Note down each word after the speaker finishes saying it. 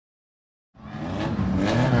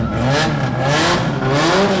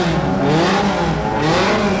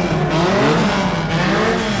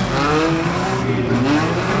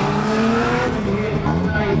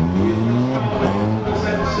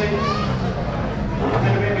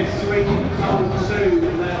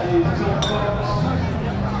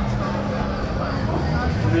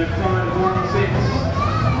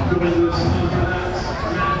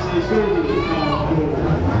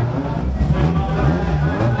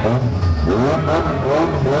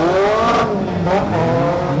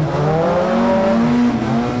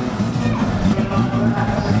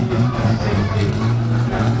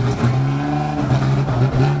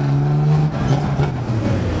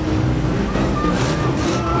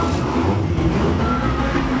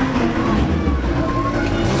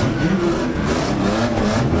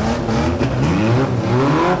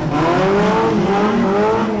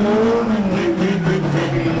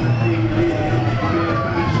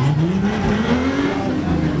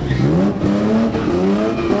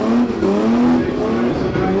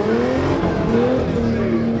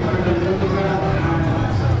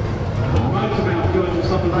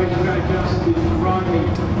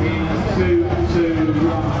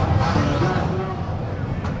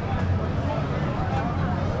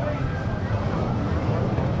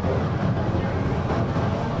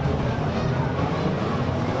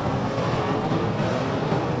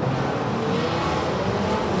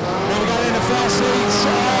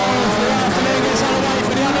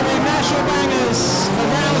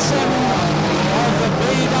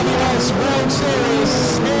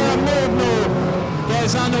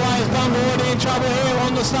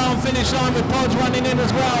start and finish line with Podge running in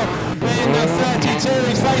as well. In the 32,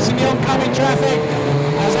 he's facing the oncoming traffic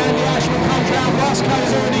as Andy Ashman comes round.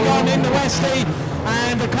 Roscoe's already gone in the Westie,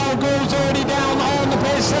 and the Cole Gould's already down on the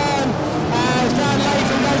piston as Dan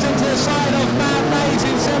Latham goes into the side of Matt Mays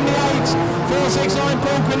in 78. 469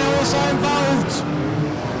 Paul Quinnell also involved.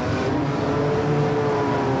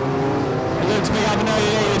 It looks to be up an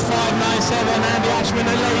early lead with 597. Andy Ashman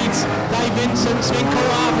the leads. Dave Vincent's been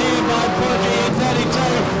caught up here by Podgy in 32.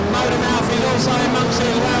 Mildenhall is also amongst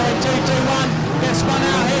it as well in 221. Gets spun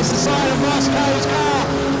out. Here's the side of Roscoe's car.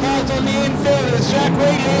 Parked on the infield. There's Jack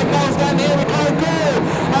Wheatley involved down here with Cole Gould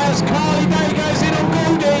as Carly Day goes in on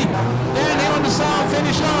Gouldy. Down here on the start and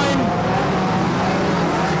finish line.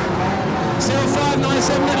 Still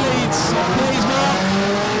 597 that leads. Please, Mark.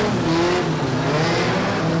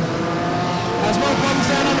 As Rob comes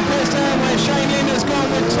down on the piston where Shane Lynn has gone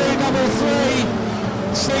with 233.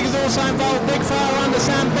 Stig's also involved. Big fire under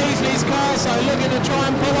Sam Beasley's car, so looking to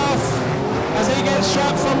try and pull off as he gets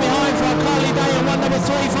struck from behind from Carly Day and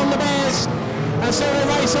 193 from the Bears. And still the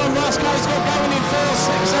race on. Roscoe's got going in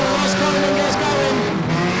 4-6, so Roscoe gets going.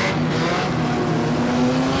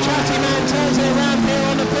 Chatty Man turns it around here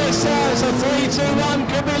on the piston. So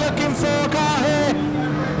 3-2-1 could be looking for a car here.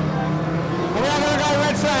 And we are going to go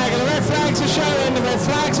red flag, and the red flags are showing. The red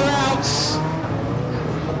flags are out.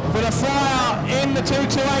 With a fire in the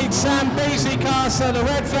 228 Sam Beasley car, so the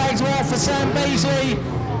red flags were off for Sam Beasley.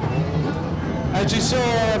 As you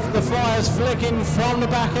saw, the fires flicking from the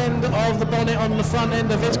back end of the bonnet on the front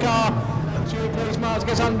end of his car. Back to you please, Mars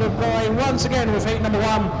gets underway once again with heat number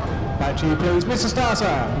 1. Back to you please, Mr.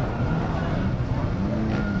 Starter.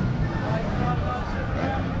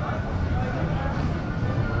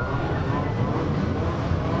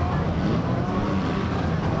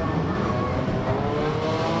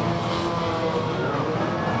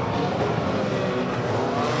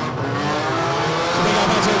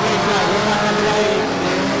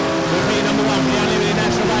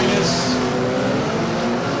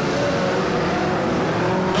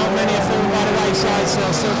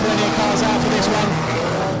 Still plenty of cars out for this one.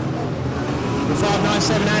 The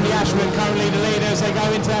 597 Andy Ashman currently the leader as they go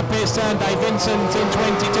into that pit turn. Dave Vincent in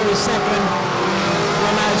 22 is second.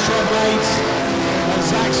 Ramaz Trouble 8. And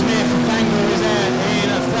Zach Smith from Bangor is there in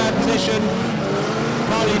a third position.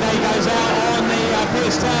 Carly Day goes out on the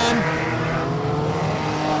pit turn.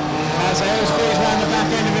 As Earl squeeze around the back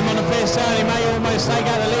end of him on the pit turn, he may almost take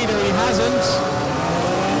out the leader. He hasn't.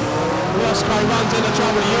 Roscoe runs into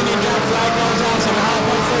trouble. Union Jack flag goes out, so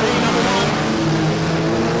halfway through heat number 1.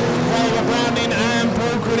 Vega Browning and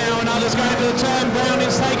Paul Quinnell and others going to the turn.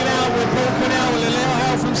 Browning's taken out with Paul Quinnell with a little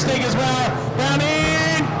help from Stig as well.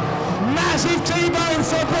 Browning! Massive T-bone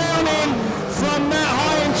for Browning from that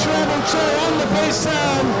high in treble 2 on the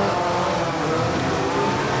piston.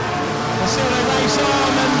 And still they race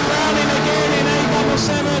on, and Browning again in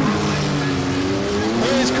 877.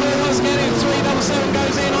 Here's Cool once again in 377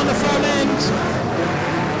 goes in on the front end.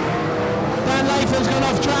 Dan Latham's gone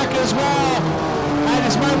off track as well. At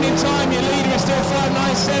this moment in time, your leader is still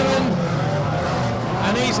 597.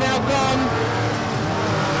 And he's now gone.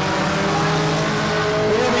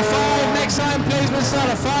 Will be 5 next time, please, Mr.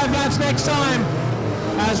 Starter. 5 laps next time.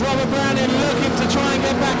 As Robert Browning looking to try and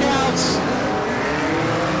get back out.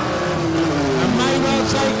 And may well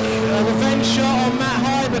take a revenge shot on Matt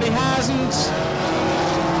High, but he hasn't.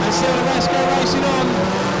 And still the rest go racing on.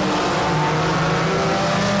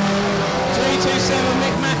 327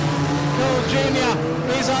 Mick McCall Jr.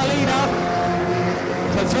 is our leader.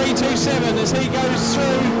 So 327 as he goes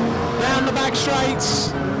through down the back straights.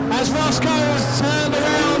 As Roscoe has turned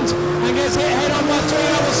around and gets hit head on by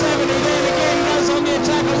 377, who then again goes on the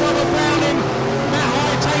attack of Robert Browning. Matt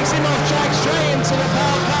High takes him off track straight into the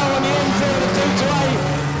park car on the infield of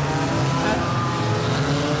 228.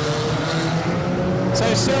 So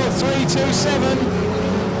still 327.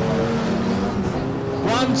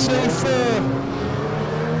 1, 2, 4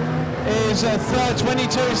 is third.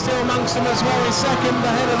 22 is still amongst them as well. He's second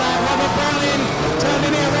ahead of that. Robert Browning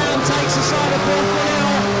turning it around, takes the side of Paul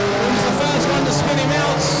Quinnell, who's the first one to spin him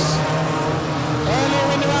out earlier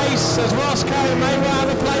in the race. As Roscoe may well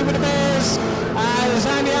have a play with the Bears. As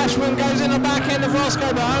Andy Ashman goes in the back end of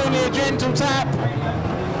Roscoe, but only a gentle tap.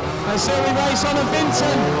 And still we race on, and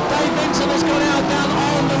Vincent, Dave Vincent has gone out down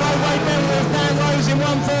on the roadway bend with Dan Rose in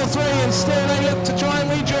 143, and still they look to try and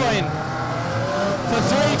rejoin. For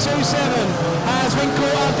 327 has been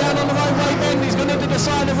caught up down on the roadway bend. He's gone into the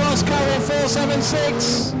side of Roscoe in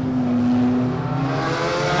 476.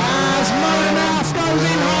 As Mildenhall goes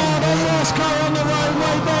in hard on Roscoe on the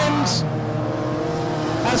roadway bend.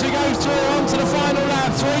 As we go through onto the final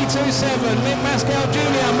lap, 3.27. Mick Mascal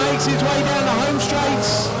Jr. makes his way down the home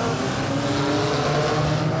straights.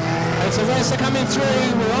 It's the rest are coming through.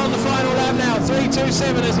 We're on the final lap now.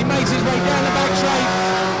 3.27 as he makes his way down the back straight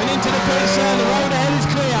and into the pits. The road ahead is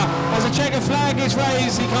clear. As a checker flag is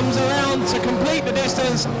raised, he comes around to complete the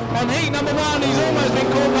distance. On heat number 1, he's almost been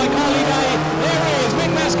caught by Carly Day. There he is,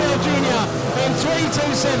 Mick Mascal Jr. in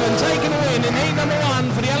 3.27, taking a win in heat number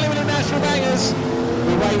 1 for the Unlimited National Bangers.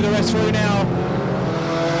 We wave the rest through now.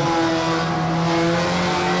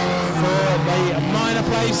 For the minor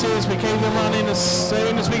places, we keep them running as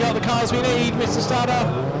soon as we got the cars we need, Mr. Starter.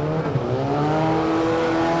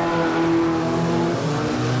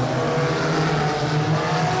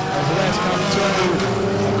 As the rest come through,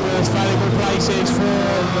 of course, valuable places for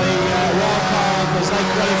the wild card as they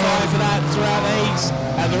qualify for that throughout the heats.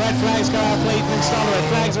 And the red flags go out, please, Mr. Starter. Red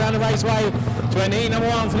flags around the raceway to end heat number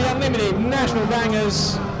 1 for the Unlimited National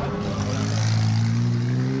Bangers.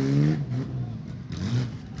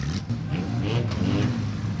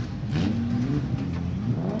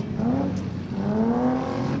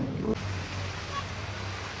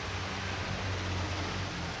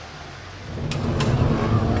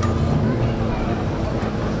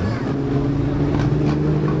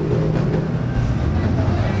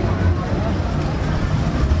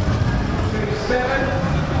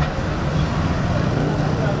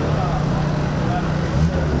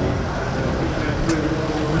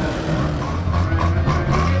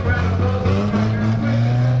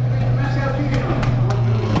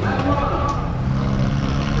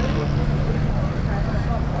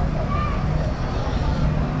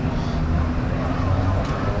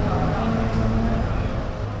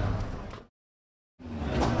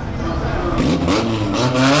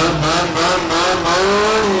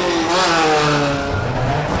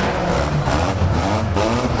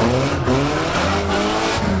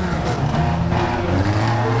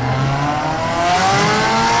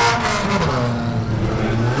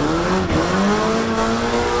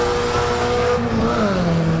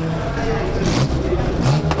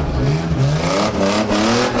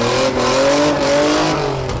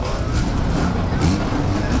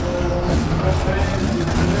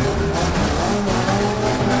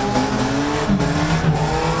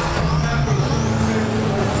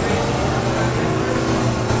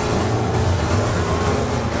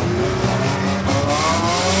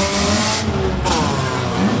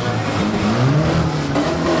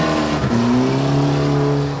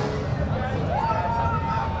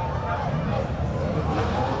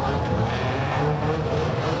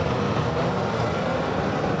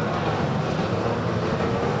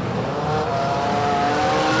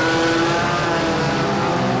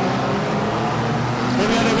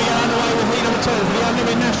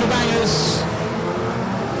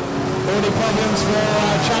 Problems for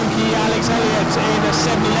chunky Alex Elliott in a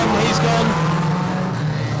 7-11, he's gone.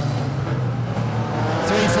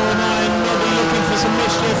 3.49, Nobby looking for some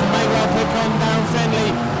mischief, and may well pick on Darren Fenley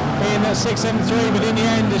in 6.73, but in the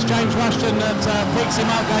end it's James Rushton that picks him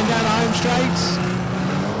up going down the home straights.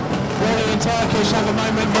 Wally and Turkish have a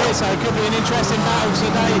moment here, so it could be an interesting battle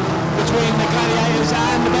today between the Gladiators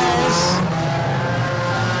and the Bears.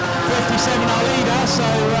 57 our leader, so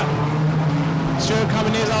Stuart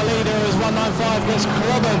coming is our leader as 195 gets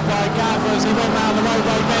clobbered by Gav as he went round the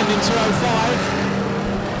roadway bend in 205.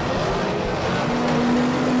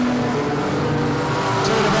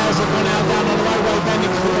 Two of the Bears have gone out down on the roadway bend in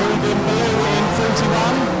blue in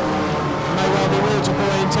 41. May well be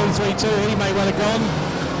Waterboy in 232, he may well have gone.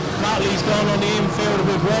 Nutley's gone on the infield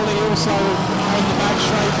with Wally also on the back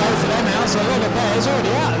straight, both of them out, so a lot of Bears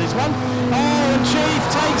already out of this one. Oh, and Chief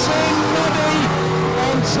takes in Noddy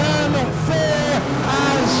on turn 4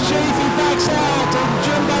 as Chiefy backs out and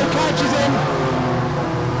Jumbo catches him.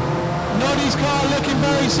 Noddy's car looking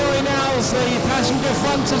very sorry now as the passenger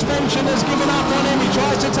front suspension has given up on him. He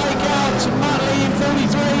tries to take out Nutley in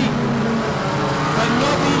 43, but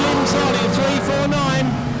Noddy limps on in 3.49.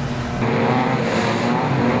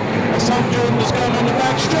 As Tom Jordan has gone on the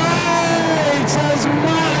back straight as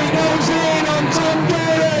Nutley goes in on Tom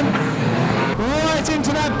Jordan right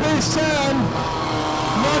into that boost turn.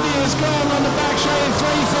 Noddy has gone on the back straight in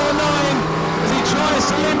 3.49 as he tries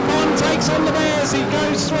to limp on, takes on the Bears, he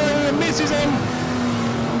goes through and misses him,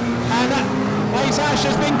 and Ace Ash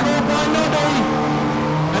has been caught by Noddy,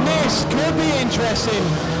 and this could be interesting.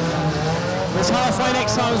 There's halfway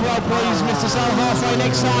next time as well, please, Mr. Sal, halfway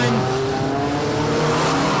next time.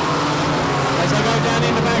 As they go down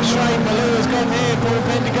in the back straight, Malou has gone here, Paul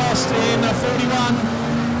Pendergast in 41.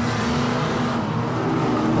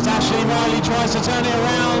 As Ashley Riley tries to turn it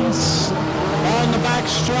around on the back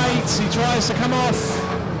straight, he tries to come off.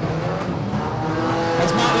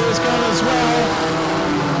 as Muttley has gone as well.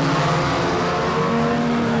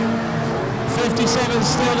 57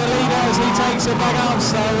 still the leader as he takes it back up,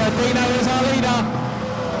 so Dino is our leader.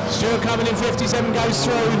 Stewart coming in 57, goes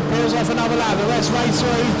through, peels off another lap, the rest race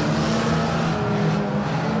through.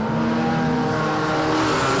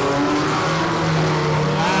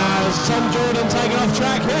 Tom Jordan taking off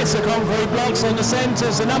track, hits the concrete blocks on the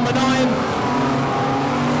centres, the number 9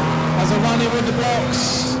 has a run in with the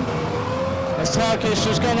blocks. As Turkish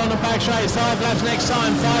has gone on the back straight, 5 laps next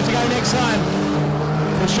time, 5 to go next time.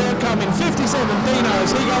 For sure coming, 57 Dino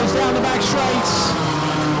as he goes down the back straights.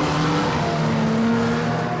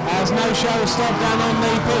 As no show stop down on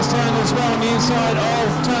the pit turn as well on the inside of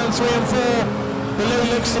turn 3 and 4. Baloo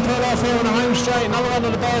looks to pull off here on the home straight, another one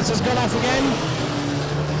of the birds has gone off again.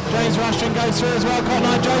 James Rushton goes through as well. Cotton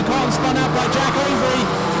Eye Joe Cotton spun up by Jack Overy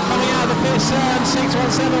coming out of the pit turn.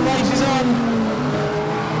 617 races on.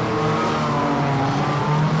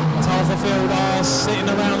 As half the field are sitting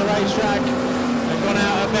around the racetrack. They've gone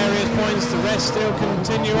out at various points. The rest still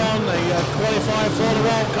continue on. They qualify for the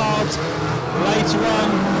wild card later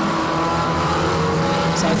on.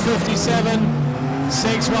 So 57,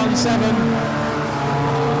 617.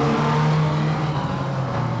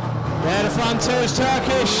 There the front two is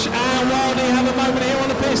Turkish and Wildy have a moment here on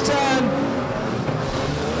the pit turn.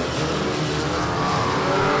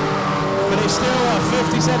 But it's still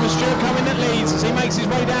 57 Stewart coming that leads as he makes his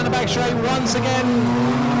way down the back straight once again.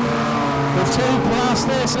 With 2 plus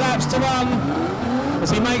this laps to run. As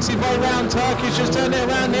he makes his way round, Turkish has turned it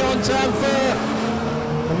around here on turn 4.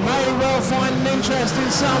 And may well find an interest in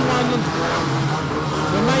someone.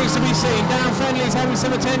 Remains to be seen. Dan Friendly's having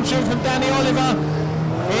some attention from Danny Oliver.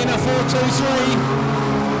 In a 4-2-3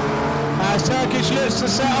 as Turkish looks to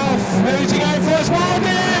set off. Who's he going for? It's Wildy!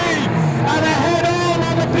 And a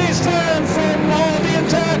head-on the pit turn from Wildy and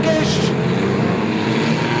Turkish.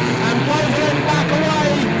 And both of them back away.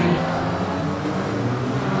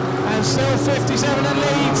 And still 57 and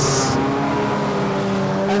leads.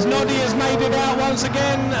 As Noddy has made it out once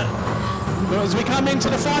again. But as we come into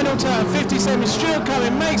the final turn, 57 Stewart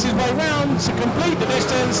coming, makes his way round to complete the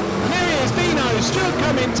distance. And there he is, Dino. Stewart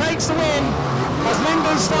coming, takes the win. As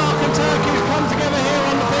Lyndon Stark and Turkish come together here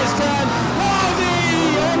on the pit turn. Wildy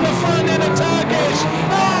on the front end of Turkish.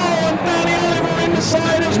 Oh, and Danny Oliver in the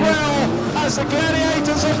side as well. As the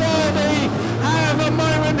Gladiators of Wildy have a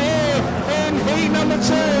moment here in heat number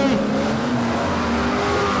 2.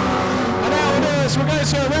 We'll go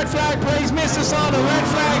to a red flag, please. Mr. Sana, red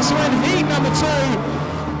flag. So in heat number 2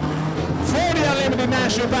 for the Unlimited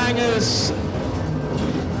National Bangers.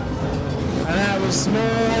 And that was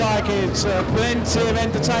more like it. Plenty of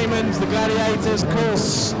entertainment. The Gladiators, of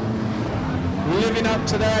course, living up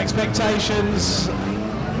to their expectations.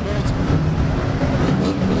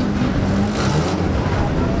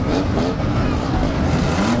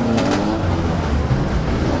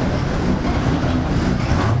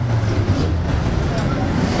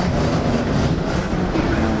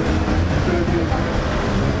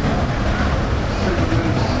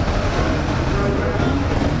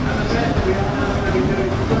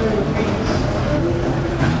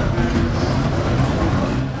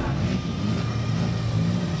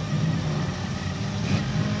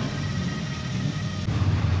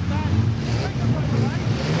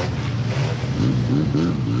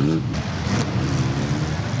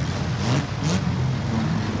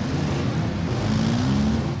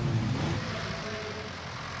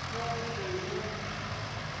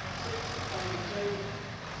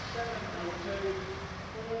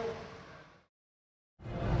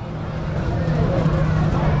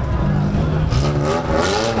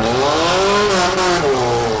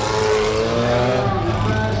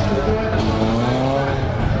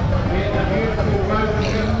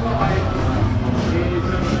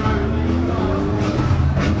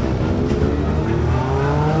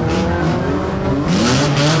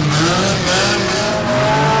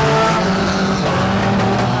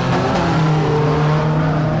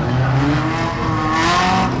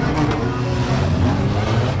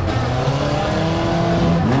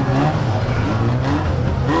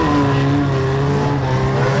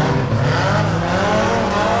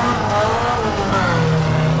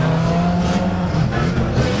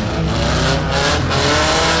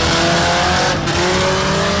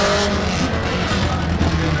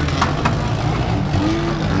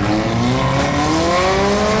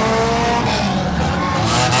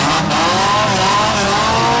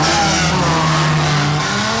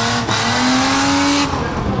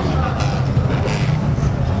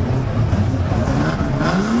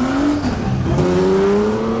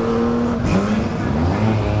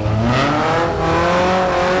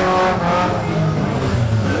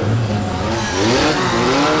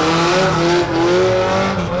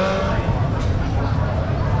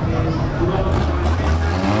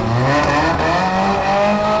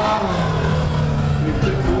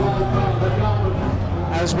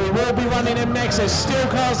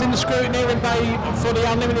 for the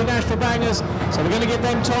Unlimited National Bangers. So we're going to give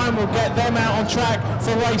them time. We'll get them out on track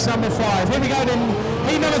for race number 5. Here we go then.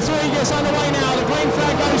 Heat number 3 gets underway now. The green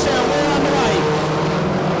flag goes down. We're underway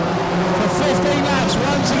for 15 laps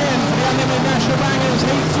once again for the Unlimited National Bangers.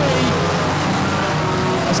 Heat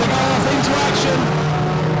 3 as they go off into action.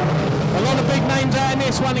 A lot of big names out in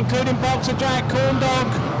this one, including Boxer Jack, Corn Dog,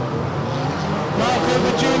 Mark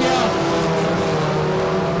Cooper Jr.,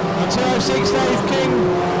 and 206 Dave King.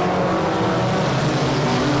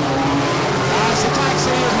 As the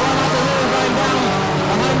taxi has run up the wall going down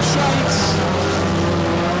the home straights.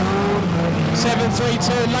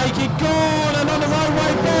 732 Lakey gone, and on the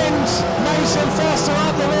roadway bend, Mason Foster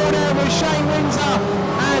up the wall there with Shane Windsor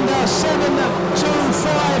and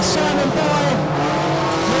 725 Simon Boy.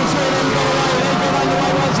 All three of them got away, they got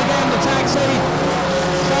underway once again. The taxi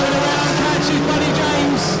going around, catches Buddy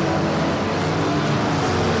James.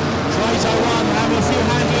 It's 801, having a few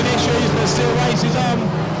handling issues, but still races on.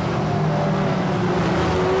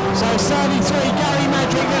 So 33, Gary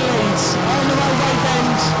Madrick that leads on the roadway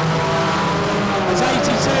bend. There's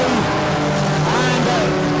 82, and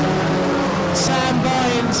Sam By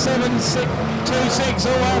in 726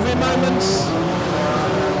 all having moments.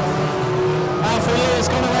 Alfie Lee has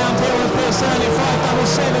gone around here on the pit early,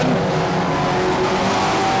 577.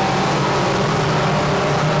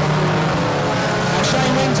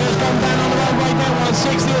 Shane Winter has gone down on the roadway now,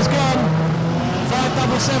 160 has gone.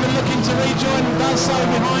 577 looking to rejoin, does so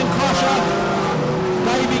behind Crusher.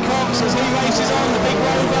 Davey Cox as he races on, the big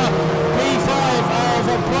rover. P5 of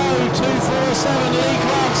a Pro 247, Lee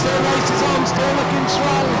Clark still races on, still looking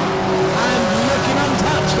strong and looking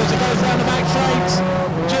untouched as it goes down the back straight.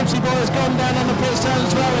 Gypsy Boy has gone down on the pit turn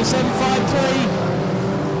as well in 753.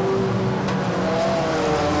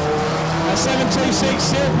 A 726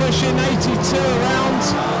 still pushing 82 around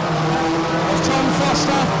of Tom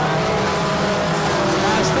Foster.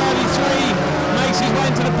 As 33 makes his way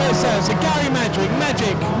into the pit turn. So Gary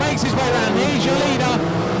Magic makes his way around. He's your leader.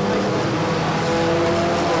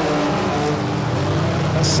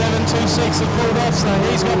 A 726 has pulled off, so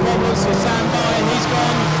he's got problems to stand by. He's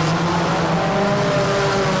gone.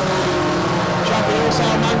 Also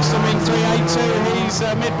amongst them in 382, he's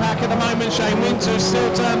mid-pack at the moment. Shane Winter's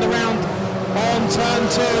still turned around on turn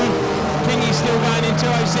 2. Kingy's still going in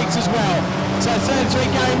 206 as well. So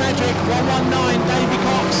 33 Gary Madrick, 119 Davey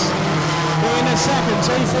Cox. We're in a second,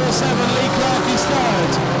 247 Lee Clark is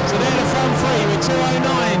third. So they're the front three with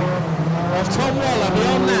 209 of Tom Waller.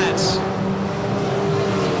 Beyond that,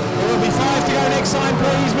 there will be 5 to go next time,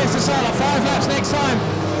 please, Mr. Salah. 5 laps next time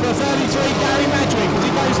for 33 Gary Madrick as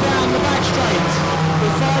he goes down the back straight.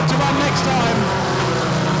 With 5 to run next time.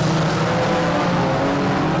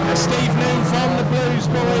 Steve Noon from the Blues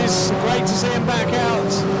Boys. Great to see him back out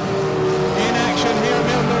in action here at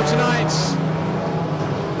Mildenhall tonight.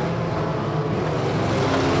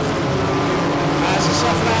 As a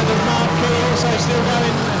soft land of Mark Key also still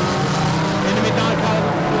going in the midnight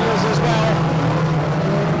colours as well.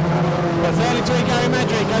 But 33 Gary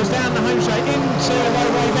Madrick goes down the home straight into the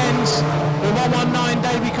roadway bends. With 119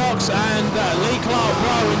 Davey Cox and Lee Clark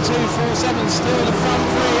Pro in 247 still the front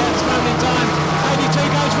three at this moment in time. 82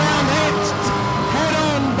 goes round, hit head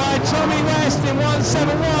on by Tommy West in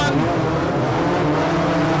 171.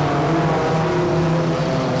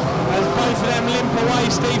 As both of them limp away,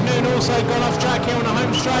 Steve Noon also gone off track here on the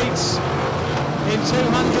home straights in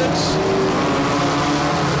 200s.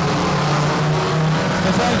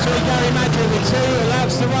 The 33 Gary Madrick with 2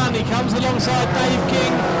 laps to run. He comes alongside Dave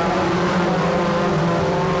King.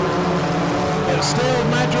 Still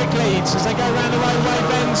Madrick leads as they go round the roadway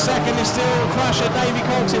bend. Second is still Crusher Davey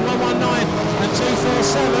Cox in 119 and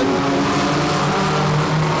 247.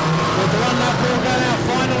 With the run lap ball going out,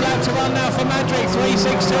 final lap to run now for Madrick.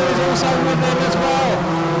 362 is also with them as well.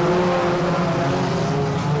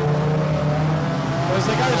 As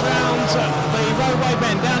they goes round the roadway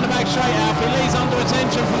bend down the back straight out, he leads under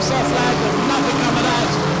attention from Softland, but nothing come of that.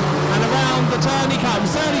 And around the turn he comes,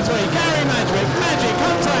 33, Gary Madrick. Magic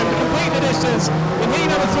comes home to complete the distance in heat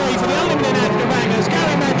number 3 for the Unlimited National Bangers.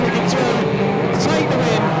 Gary Madrick in 2 to take the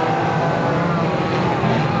win.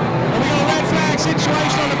 And we got a red flag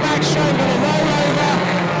situation on the back straight, got a rollover.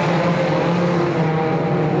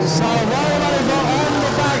 So rollover on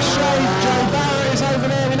the back straight. Joe Barrett is over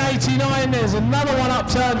there in 89. There's another one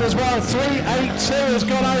upturned as well. 382 has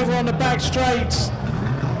gone over on the back straight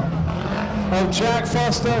of Jack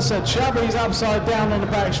Foster. So Chubby's upside down on the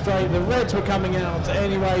back straight. The reds were coming out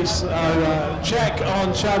anyway, so check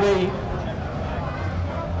on Chubby,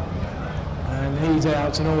 and he's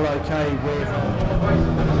out and all okay with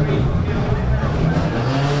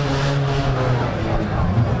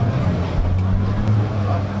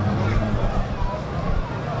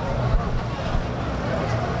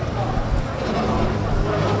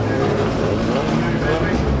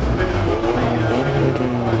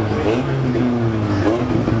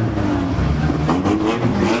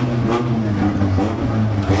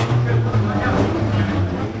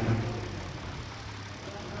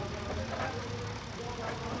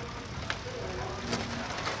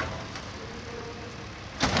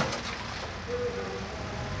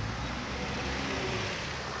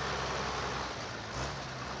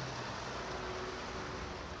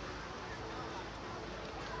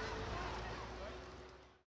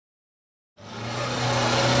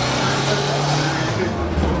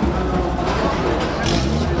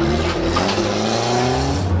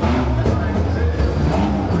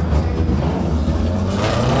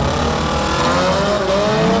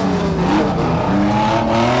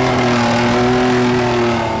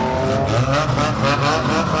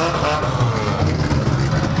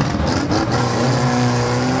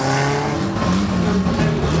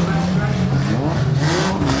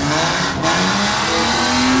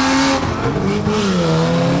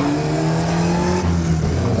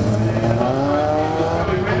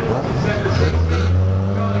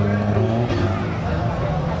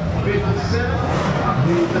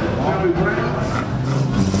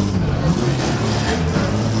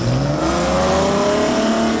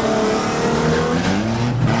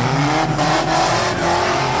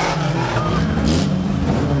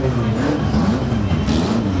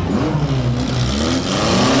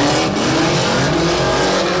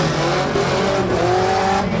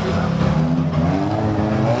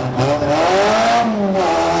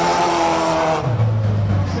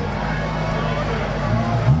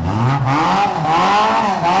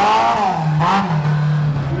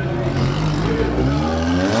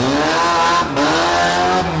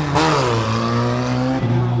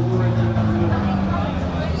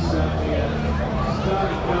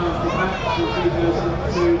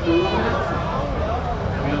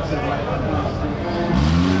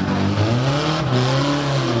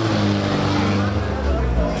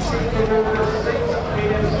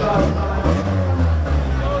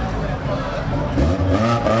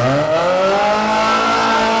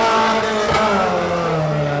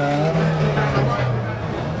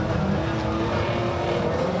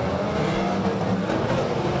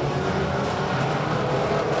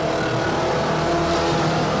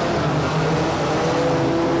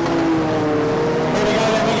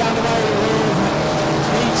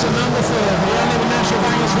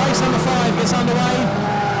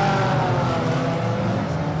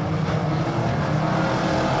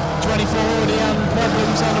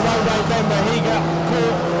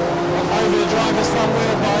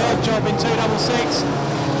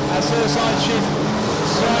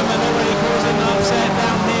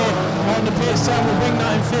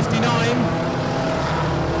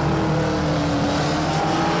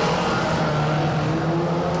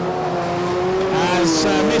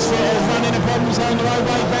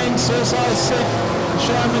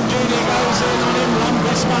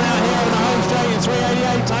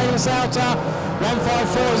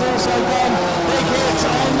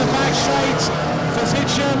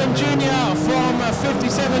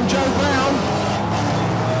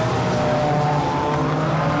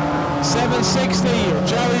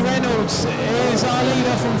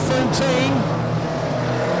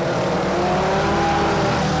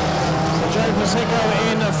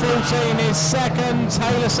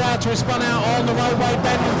To spun out on the roadway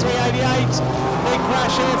bend in 388. Big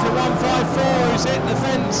crash here for 154, who's hit the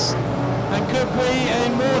fence and could be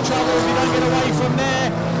in more trouble if you don't get away from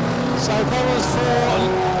there. So problems for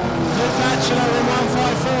Luke Batchelor in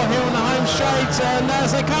 154 here on the home straight, and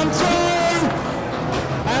as they come through,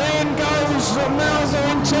 and in goes Mauser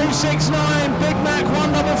in 269. Big Mac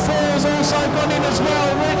 144 has also gone in as well.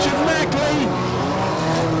 Richard Mackley.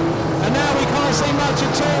 And now we can't see much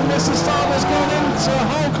at all. Mr. Starmer's gone into a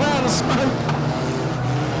whole cloud of smoke.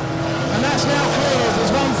 And that's now cleared. There's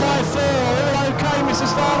 154. All okay, Mr.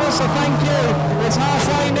 Starmer, so thank you. It's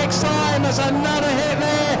halfway next time. There's another hit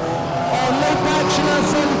there on Luke Batchelor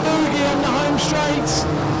from Boogie on the home straight.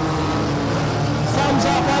 Thumbs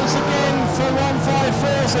up once again for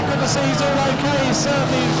 154. So good to see he's all okay. He's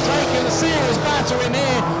certainly taken a serious battering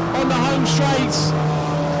here on the home straight.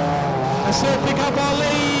 And still pick up our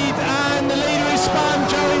lead, and the leader is spun.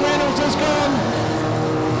 Joey Reynolds has gone.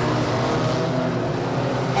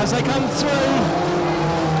 As they come through,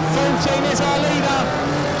 14 is our leader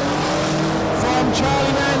from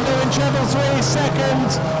Charlie Randall in treble 3 second.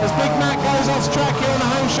 As Big Mac goes off track here on the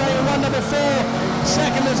home straight in 194.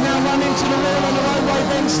 Second has now run into the wall on the roadway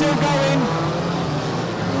bend, still going.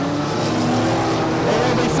 There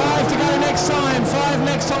will be 5 to go next time. 5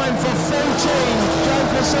 next time for 14. Joe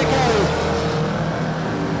Cosico.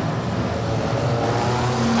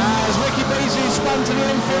 As Ricky Beasley spun to the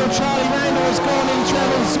infield, Charlie Randall has gone in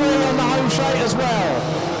treble 3 on the home straight as well.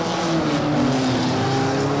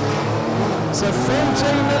 So 14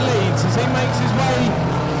 that leads as he makes his way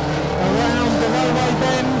around the roadway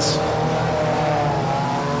bend.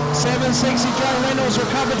 760 Joe Reynolds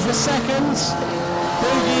recovered for second.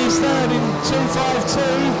 Boogie is third in 252.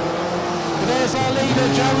 But there's our leader,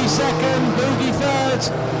 Joey second, Boogie third.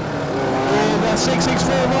 With 664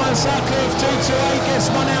 Ryan Sutcliffe, 228 gets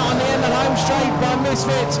spun out on the end of home straight by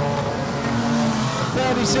Misfit.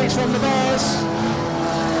 36 from the Bears.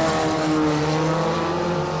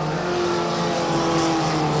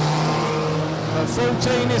 But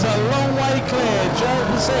 14 is a long way clear. Joe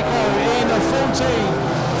Pasico in a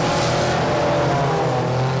 14.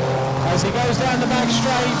 As he goes down the back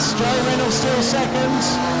straight, Joe Reynolds still second.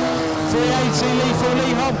 380 Lethal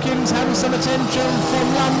Lee Hopkins having some attention from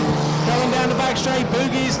Lump. Going down the back straight,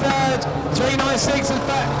 Boogie's third. 396 is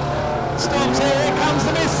back. Stops here, here comes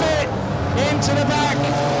the Misfit. Into the back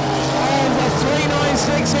of the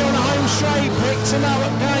 396 here on the home straight. Picks him up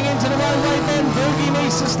going into the roadway bend. Boogie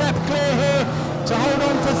needs to step clear here to hold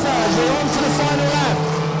on for third. We're on to the final lap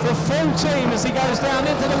for 14 as he goes down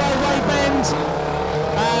into the roadway bend.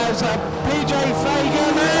 As PJ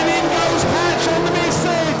Fagan, and in goes Patch on the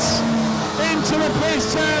Misfits. Into the pit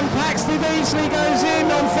turn, Paxley Beasley goes in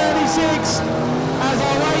on 36. As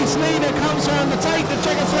our race leader comes around to take the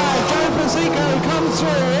checker flag, Joe Pasico comes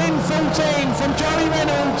through in 14 from Joey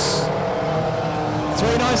Reynolds.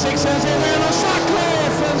 396 turns in round on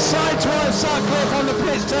Sutcliffe, and sideswipe Sutcliffe on the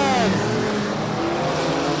pit turn.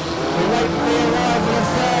 We wait for the arrival of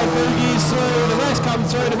third. Boogie is through, the rest come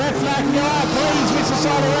through. The red flag can go out, please, Mr.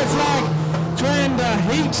 Sala, red flag. To end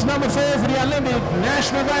heat number 4 for the Unlimited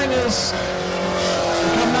National Bangers.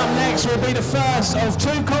 Coming up next will be the first of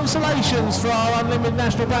 2 consolations for our Unlimited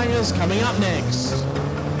National Bangers coming up next.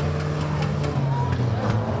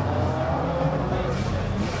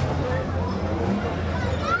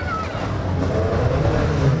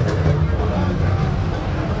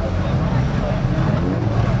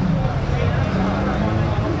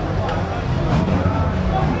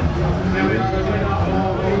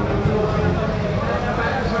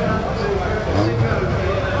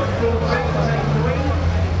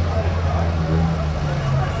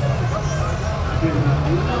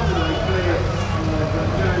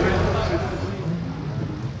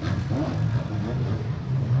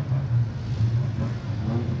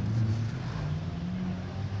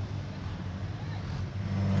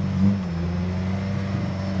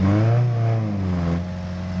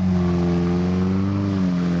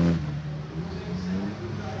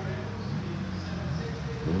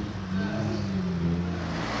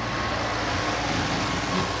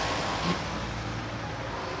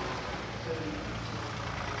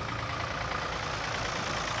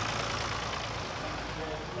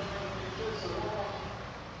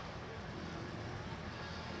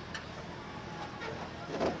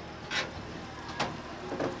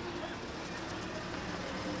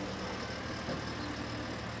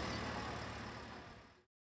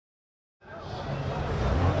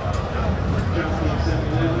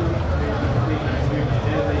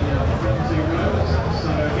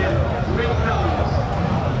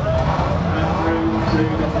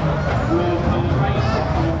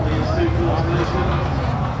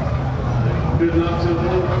 Good luck to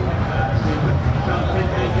all.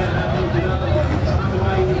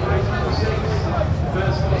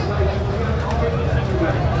 First constellation will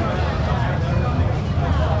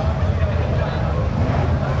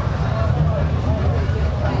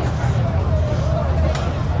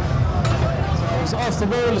go off the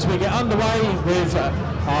wall as we get underway with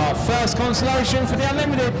our first consolation for the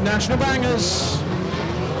Unlimited National Bangers.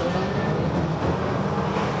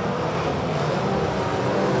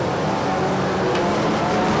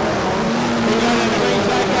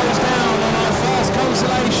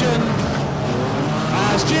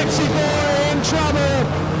 As Gypsy Boy in trouble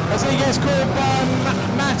as he gets caught by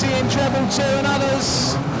Matty in treble 2 and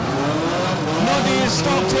others. Noddy is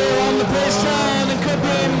stopped here on the piss turn and could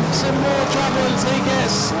be in some more trouble as he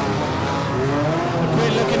gets a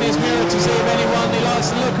quick look in his mirror to see if anyone he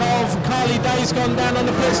likes the look of. Carly Day's gone down on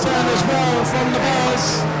the piss turn as well from the bars.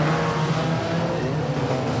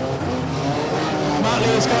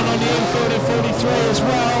 Muttley has gone on the infield in 43 as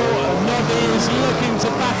well. Noddy is looking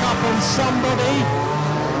to back up on somebody.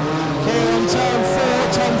 Here on turn 4,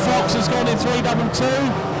 Tom Fox has gone in 322.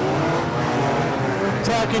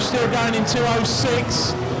 Turkish still going in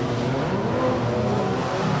 206.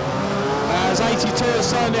 As 82 has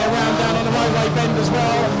turned it around down on the motorway bend as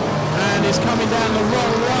well, and is coming down the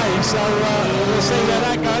wrong way, so we'll see where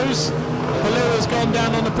that goes. Baloo has gone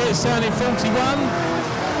down on the pits turn in 41.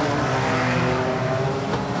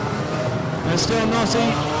 And still Noddy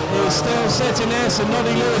is still sitting there, so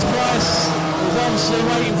Noddy Lewis Price is obviously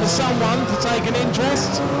waiting for someone to take an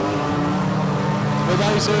interest. For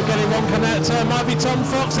those who are getting wrong coming out turn, might be Tom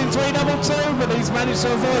Fox in 322, but he's managed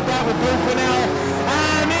to avoid that with Paul Quinnell.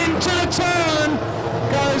 And into the turn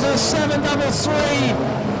goes a 733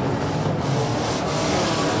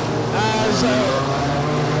 as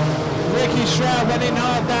Ricky Stroud went in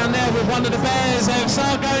hard down there with one of the Bears. They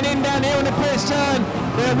start going in down here on the piss turn.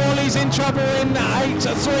 There, Wally's in trouble in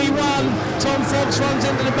 831. Tom Fox runs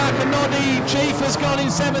into the back of Noddy. Chief has gone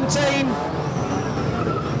in 17.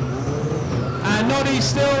 And Noddy's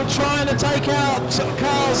still trying to take out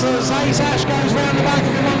cars as Ace Ash goes round the back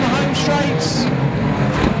of him on the home straights.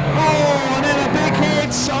 Oh, and then a big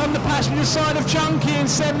hit on the passenger side of Chunky in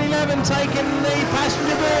 711, taking the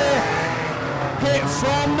passenger door hit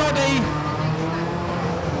from Noddy.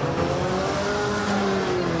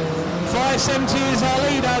 570 is our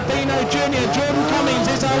leader, Dino Jr. Jordan Cummings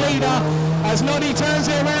is our leader as Noddy turns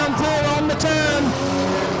it around here on the turn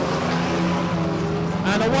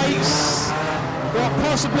and awaits what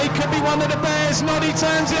possibly could be one of the Bears. Noddy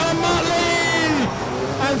turns it on Muttley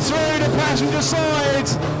and through the passenger side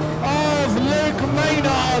of Luke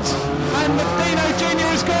Maynard, and Dino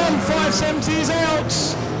Jr. is gone. 570 is out.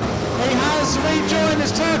 He has rejoined as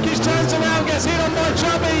Turkish turns around, gets hit on by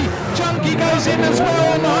Chubby. Chunky goes in as well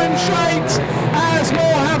on the home straight as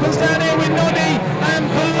more happens down here with Noddy, and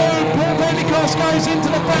Paul Pentecost goes into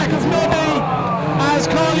the back of Noddy as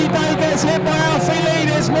Carly Day gets hit by Alfie Lee.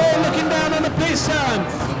 There's more looking down on the piss turn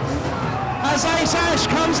as Ace Ash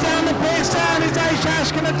comes down the piss turn. Is Ace Ash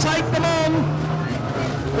going to take them on?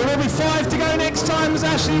 There will be 5 to go next time as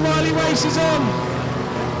Ashley Riley races on.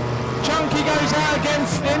 Chunky goes out again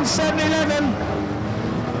in 7-11.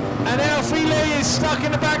 And Alfie Lee is stuck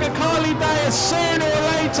in the back of Carly Bayer. Sooner or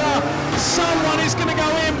later, someone is going to go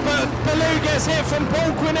in, but Baloo gets hit from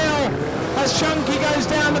Paul Quinnell as Chunky goes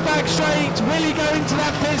down the back straight. Will he go into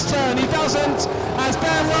that pit turn? He doesn't, as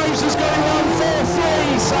Dan Rose has got him on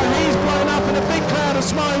 4-3, so he's blown up in a big cloud of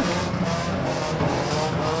smoke.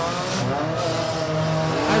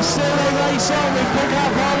 And still they race on. We pick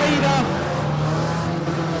up our leader.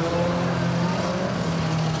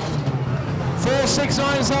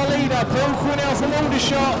 469 is our leader. Paul Quinnell from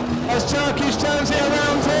Aldershot as Turkish turns it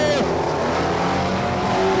around here.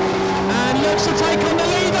 And looks to take on the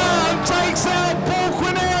leader and takes out Paul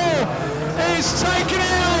Quinnell. Is taken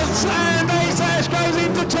out and Asash goes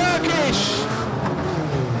into Turkish.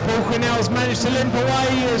 Paul Quinnell's managed to limp away.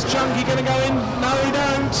 Is Chunky going to go in? No, he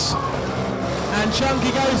don't. And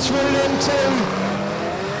Chunky goes through them too.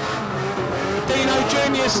 Dino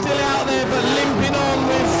Jr. still out there but limping on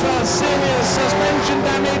with serious suspension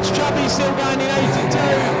damage. Chubby still going in 82.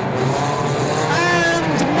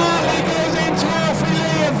 And Marley goes into Alfie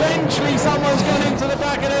Lee. Eventually someone's gone into the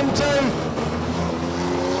back of them too.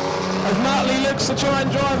 As Marley looks to try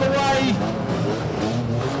and drive away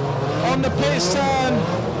on the pit turn.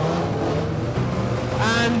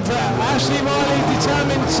 And Ashley Miley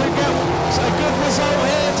determined to get a good result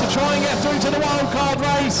here to try and get through to the wildcard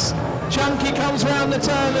race. Chunky comes round the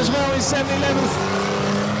turn as well in 7-11th.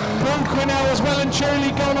 Paul Quinnell as well and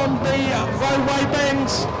truly gone on the roadway bend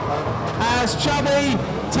as Chubby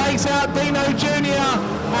takes out Dino Jr.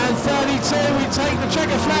 and 32. We take the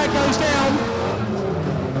checker flag goes down.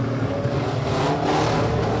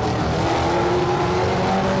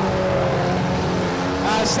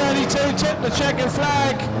 As 32 took the checker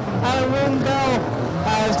flag and Rundell.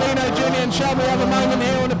 As Dino Jr. and Chubby have a moment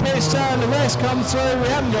here on the pit turn, the rest come through, we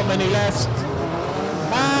haven't got many left.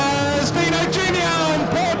 As Dino Jr. and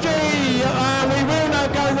Porgy, we will now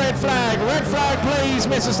go red flag. Red flag please,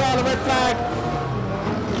 Mr. Starler, red flag.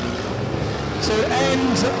 To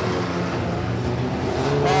end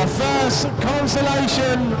our first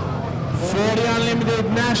consolation for the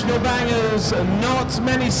Unlimited National Bangers. Not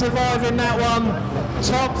many surviving that one.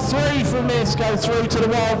 Top 3 from this go through to the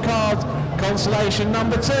wild card. Consolation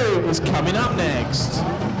number 2 is coming up next.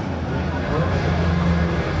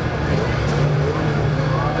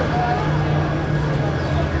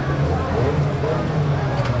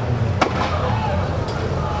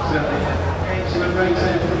 Excellent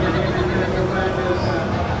racing from the Individual Bangers.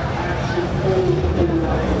 Action all the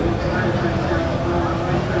way.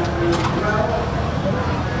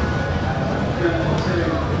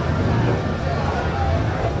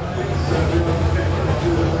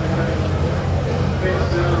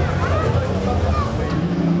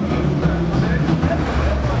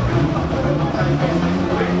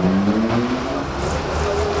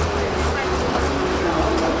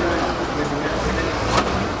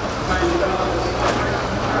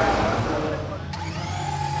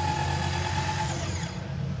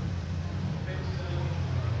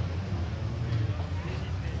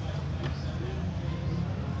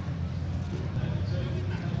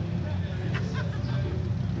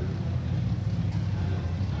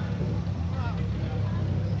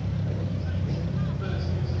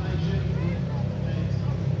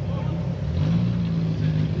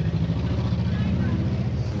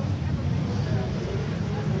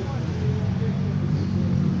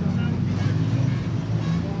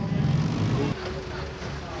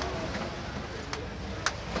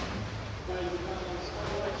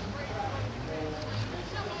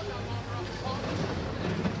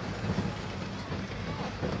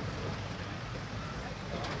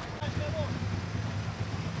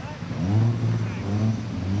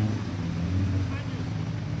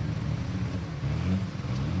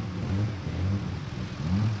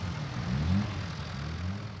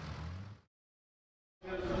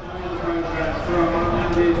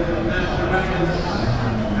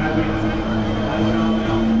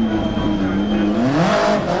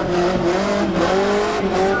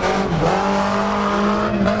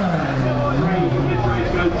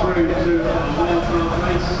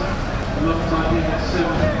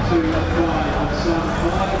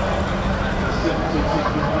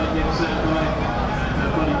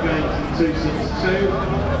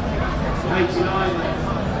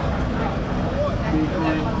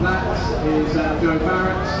 Behind that is Joe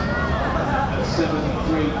Barrett at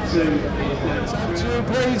 7.32 is Dan.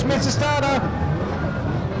 Please, Mr. Starter.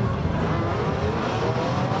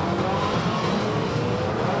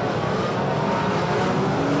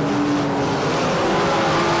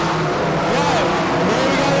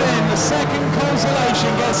 Second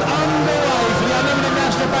consolation gets underway for the Unlimited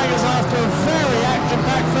National Bangers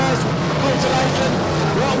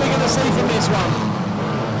nicely from this one.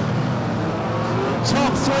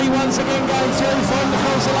 Top three once again going through from the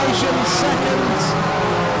consolation. Second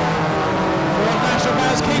for National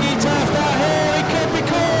Baz. Kingy turfed out here. He could be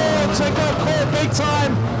caught. So got caught big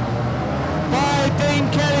time by Dean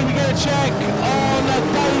Kelly. We get a check on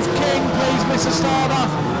Dave King, please, Mr. Starter,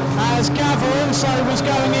 as Gavin also was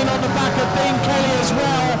going in on the back of Dean Kelly as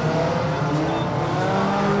well.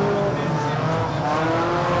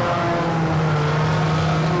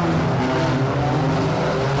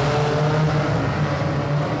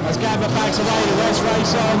 As Gavin backs away, the West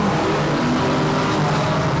race on.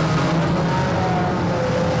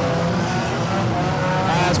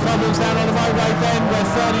 As problems down on the roadway then, where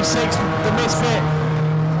 36, the Misfit,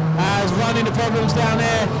 as running the problems down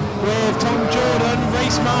there with Tom Jordan.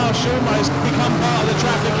 Reece Marshall almost become part of the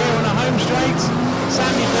traffic here on the home straight.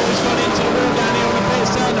 Sammy Boy's gone into the wall down here on the pit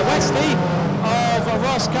turn. The Westie of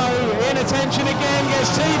Roscoe in attention again,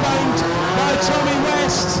 gets T-boned by Tommy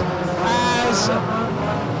West as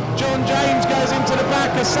John James goes into the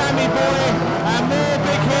back of Sammy Boy, and more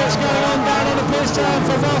big hits going on down on the pit turn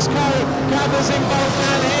for Roscoe. Gathers involved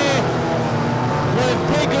down here with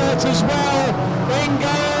Piglet as well. In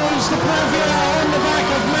goes the Previa on the back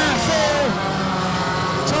of Matt Phil.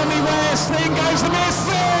 Tommy West, in goes the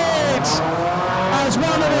Misfit as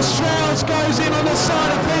one of the Strouds goes in on the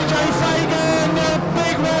side of PJ Fagan. The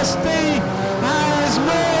big Westie has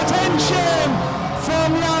more attention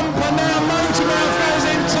from Lump, and now Motormouth goes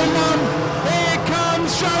into Lump. Here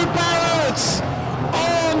comes Joe Barrett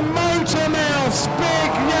on Motormouth's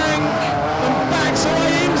big yank and backs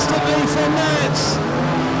away instantly from that.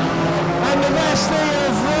 And the Westie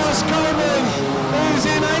of Ross Coleman is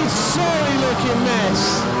in a sorry looking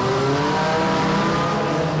mess.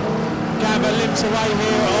 Gavin limps away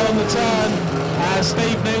here on the turn as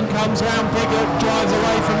Steve Noon comes round. Piglet drives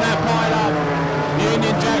away from that pile-up.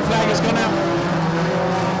 Union Jack flag has gone out.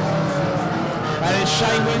 And it's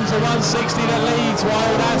Shane Windsor 160 that leads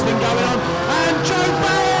while that's been going on. And Joe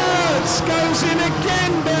Barrett goes in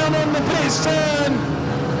again down on the pit turn.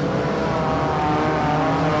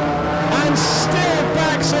 And still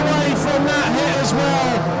backs away from that hit as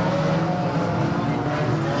well.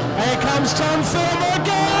 Here comes Tom Thurm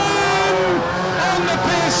again on the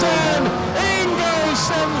pit turn. In goes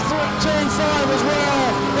 725 as well.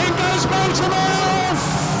 In goes Motormouth.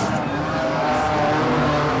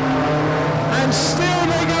 And still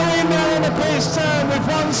they go in there on the pit turn with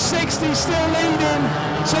 160 still leading.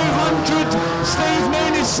 200, Steve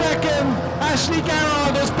Noon is second. Ashley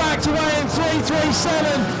Garrard has backed away in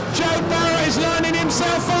 337. Joe Barrett is lining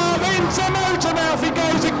himself up into Motormouth. He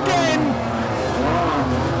goes again.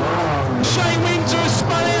 Shane Windsor has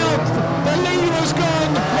spun out. The leader's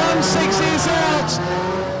gone. 160 is out.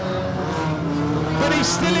 But he's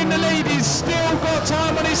still in the lead. He's still got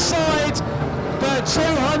time on his side. But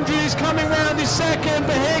 200 is coming round his second.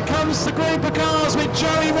 But here comes the group of cars with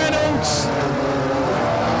Joey Reynolds.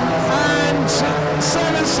 And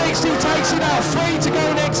 760 takes it out. 3 to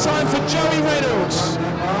go next time for Joey Reynolds.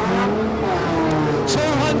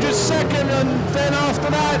 200 second, and then after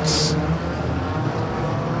that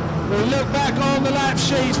we look back on the lap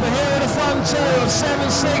sheets, but here are the front two of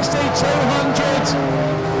 760, 200.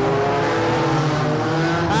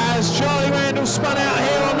 As Charlie Randall spun out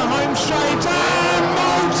here on the home straight, and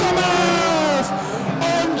Motormouth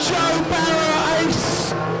on Joe Barrett, a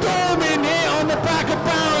storming hit on the back of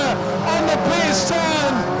Barrett on the pit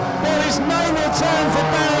turn. There is no return for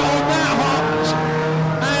Barrett on that hot,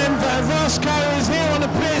 and Roscoe is here on the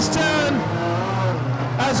pit turn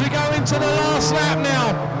as we go into the last lap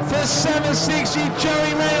now for 760,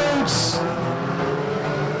 Joey Reynolds.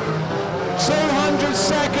 200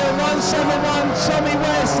 second, 171, Tommy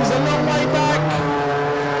West is a long way back,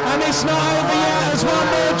 and it's not over yet as one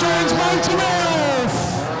more joins Motormouth.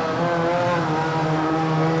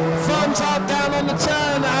 Front up down on the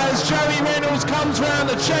turn as Joey Reynolds comes round.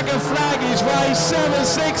 The checker flag is raised.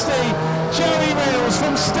 760, Joey Reynolds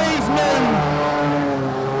from Steve Noon.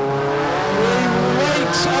 We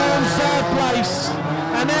wait on third place,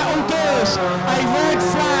 and that will do us. A red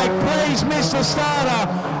flag, please, Mr. Starter.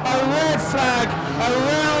 A red flag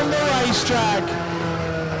around the racetrack.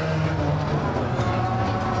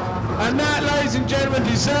 And that, ladies and gentlemen,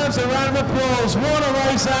 deserves a round of applause. What a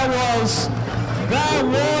race that was. That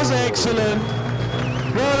was excellent.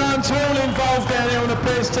 Well done to all involved down here on the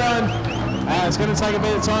pit turn. It's going to take a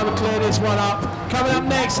bit of time to clear this one up. Coming up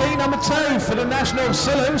next, heat number 2 for the National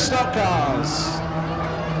Saloon Stock Cars.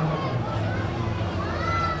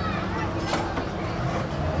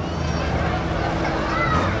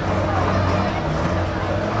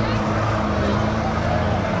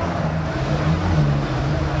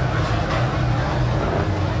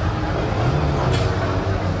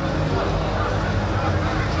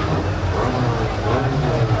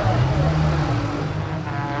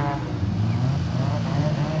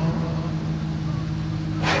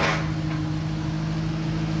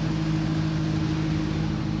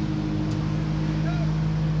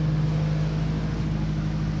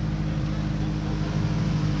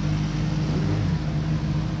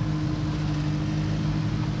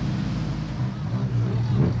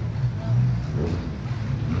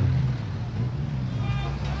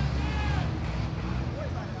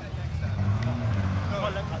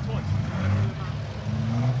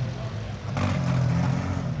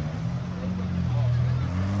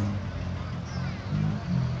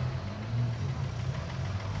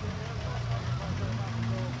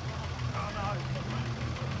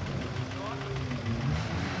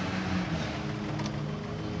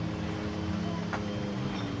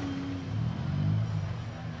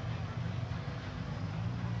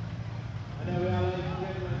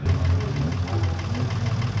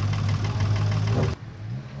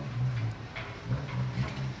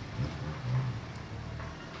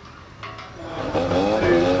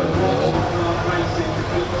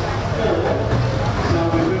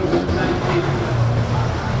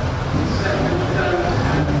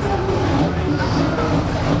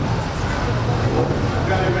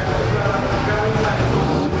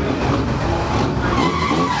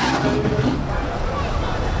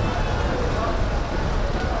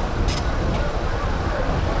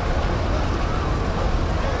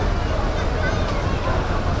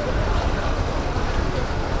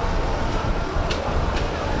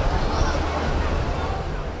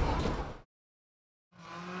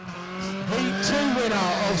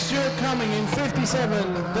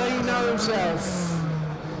 57, Dino himself.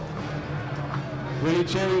 Will he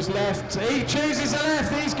choose left? He chooses the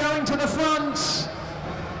left, he's going to the front.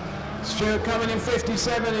 Stuart coming in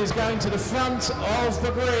 57 is going to the front of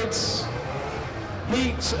the grid.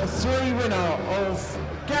 Heat 3 winner of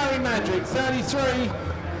Gary Madrick, 33.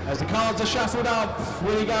 As the cards are shuffled up,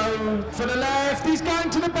 will he go for the left? He's going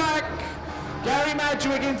to the back. Gary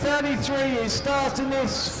Madrick in 33 is starting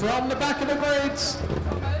this from the back of the grid,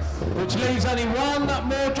 which leaves only one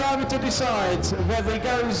more driver to decide whether he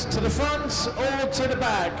goes to the front or to the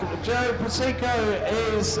back. Joe Pasico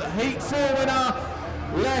is Heat 4 winner,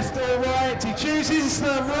 left or right. He chooses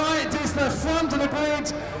the right, it's the front of the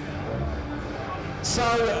grid. So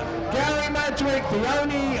Gary Madrick, the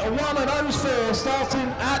only one of those four,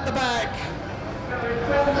 starting at the back. All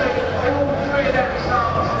three of them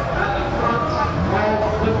start at the front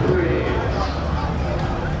of the grid.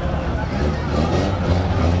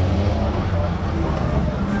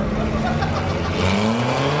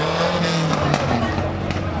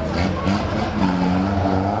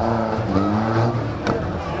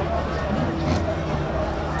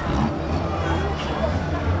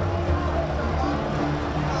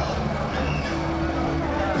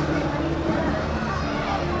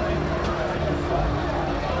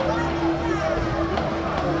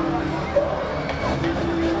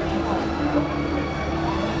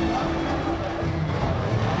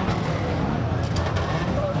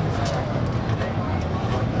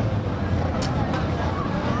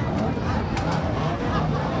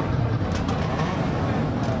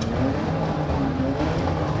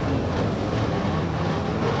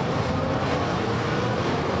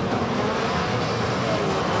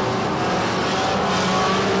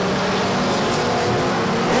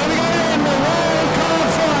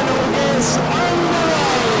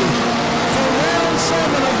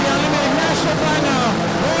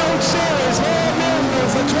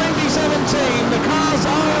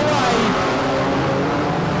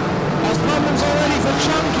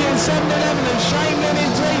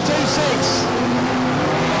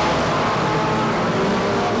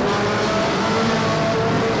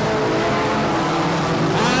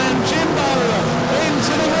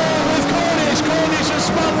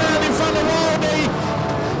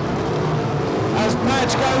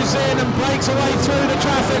 Goes in and breaks away through the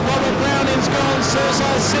traffic. Robert Browning's gone.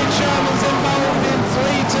 Suicide Sid Sherman's involved in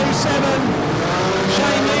 327.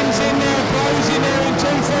 Shane Lynn's in there. Blows in there in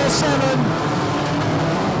 247.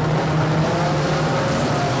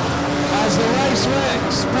 As the race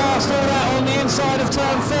wrecks past all that on the inside of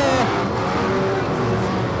turn 4.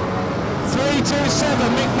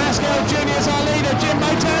 327. Mick Mascow Jr. is our leader.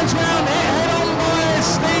 Jimbo turns round. Hit head on by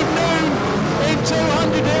Steve Noon in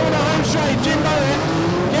 200 here on the home straight. Jimbo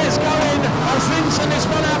gets going as Vincent is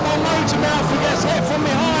run out by Motormouth, who gets hit from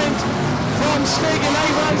behind from Stig in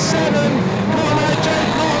 817. Connor Joe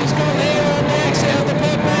Collins got here on the exit of the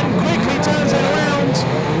pit then, quickly turns it around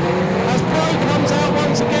as Pro comes out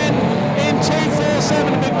once again in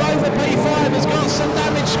 247. A big Rover P5 has got some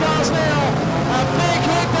damage scars now. A big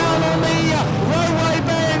hit down on the roadway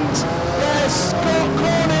bend. There's Scott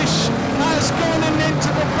Cornish has gone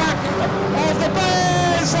into the back of the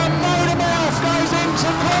Bears, and Motormouth goes into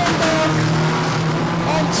Cornberg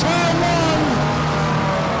on turn 1.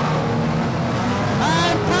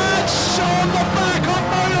 And Patch on the back of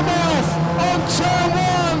Motormouth on turn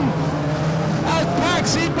 1. As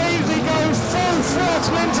Paxi Beasley goes full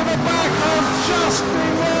throttle into the back of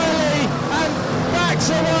Justin Worley and backs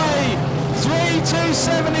away.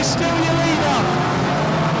 327 is still your leader.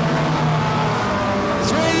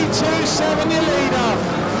 327 your leader.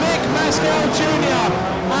 Mick Mascow Jr.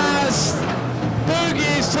 as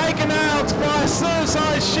Boogie is taken out by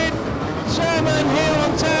Suicide Sherman here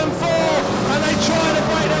on turn 4, and they try to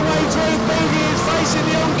break their way through. Boogie is facing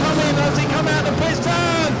the oncoming as he come out the pit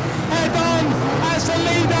turn. Head on as the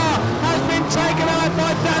leader has been taken out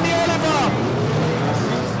by Danny Oliver.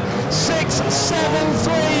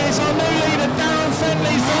 673 is our new leader. Darren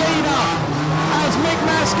Fenley's the leader as Mick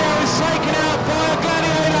Mascow is taken out by a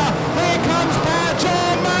Gladiator. Here comes Patch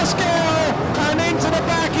on Mascow, and into the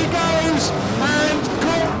back he goes, and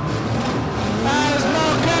as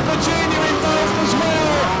Mark Cooper Jr. involved as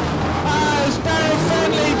well, as Darren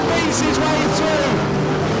Fenley beats his way through.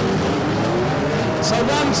 So 1,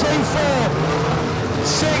 2, 4,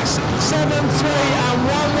 6, 7, 3 and 1,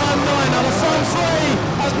 1, 9 on the front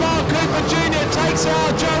 3 as Mark Cooper Jr. takes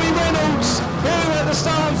out Joey Reynolds here at the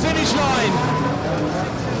start and finish line.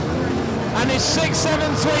 And it's 6, 7,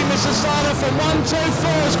 3, Mr. Steiner from 1, 2, 4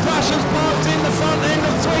 as Crusher's parked in the front end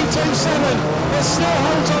of 3, 2, 7. It still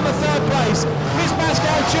holds on the 3rd place. Miss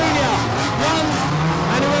Mascow Jr. 1,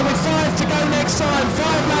 and he went with 5, to go next time.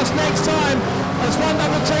 5 laps next time. As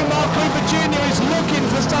 122 Mark Cooper Jr. is looking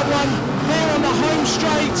for someone here on the home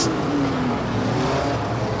straight.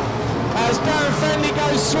 As Darren Fenley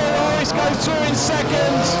goes through, Norris goes through in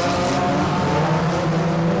second.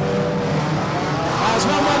 As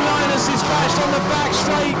 119 is dispatched on the back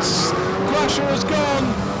straights, Crusher has gone.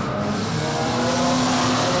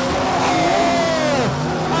 Oh,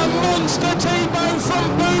 a monster T-bone from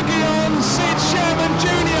Boogie on Sid Sherman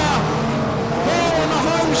Jr. Here on the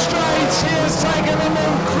home straight, he has taken an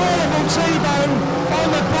incredible T-bone on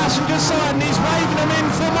the passenger side and he's waving them in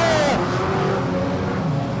for more.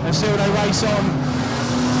 And still they race on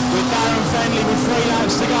with Darren Fenley with 3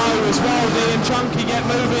 laps to go as Wildy and Chunky get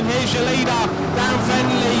moving. Here's your leader, Darren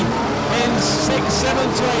Fenley in 6.73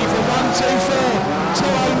 for 124,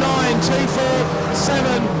 209,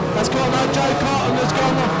 247. That's got no Joe Cotton has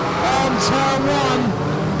gone on turn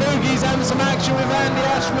 1. Boogie's having some action with Andy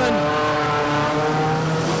Ashman.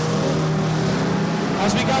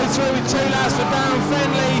 As we go through with 2 laps for Darren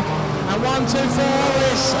Fenley and 124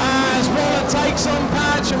 Norris as Waller takes on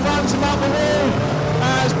Patch and runs him up the wall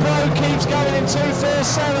as Bro keeps going in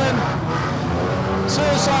 247.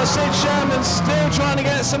 Suicide Sid Sherman still trying to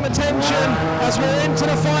get some attention as we're into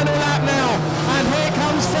the final lap now. And here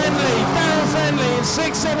comes Fenley, Darren Fenley in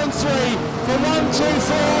 6.73 for 124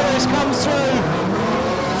 Norris comes through.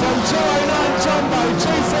 From 209 Tombo,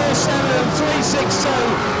 247 and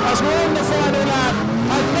 362 as we're on the final lap.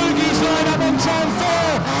 And Boogie's lined up on turn 4.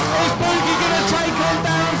 Is Boogie going to take on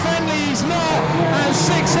Darren Fenley? He's not. And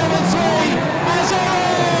 6.73 as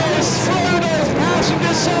always through the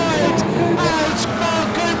passenger side as Mark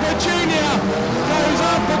Cooper Jr. goes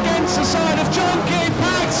up against the side of John Keane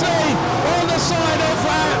Paxley on the side of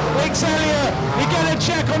Wicks Elliott. You get a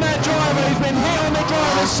check on that driver who's been hit on the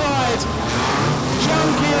driver's side.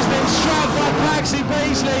 Chunky has been struck by Paxley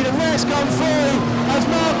Beasley, the rest come through as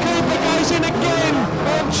Mark Cooper goes in again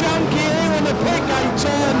on Chunky here on the pit gate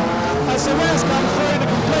turn as the rest come through to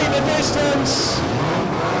complete the distance.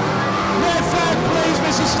 Red flag please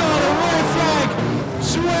Mr. Starter, red flag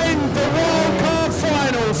to end the World Card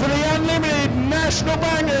final for the Unlimited National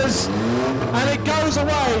Bangers and it goes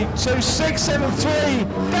away to 6.73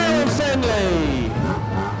 Darren Fenley.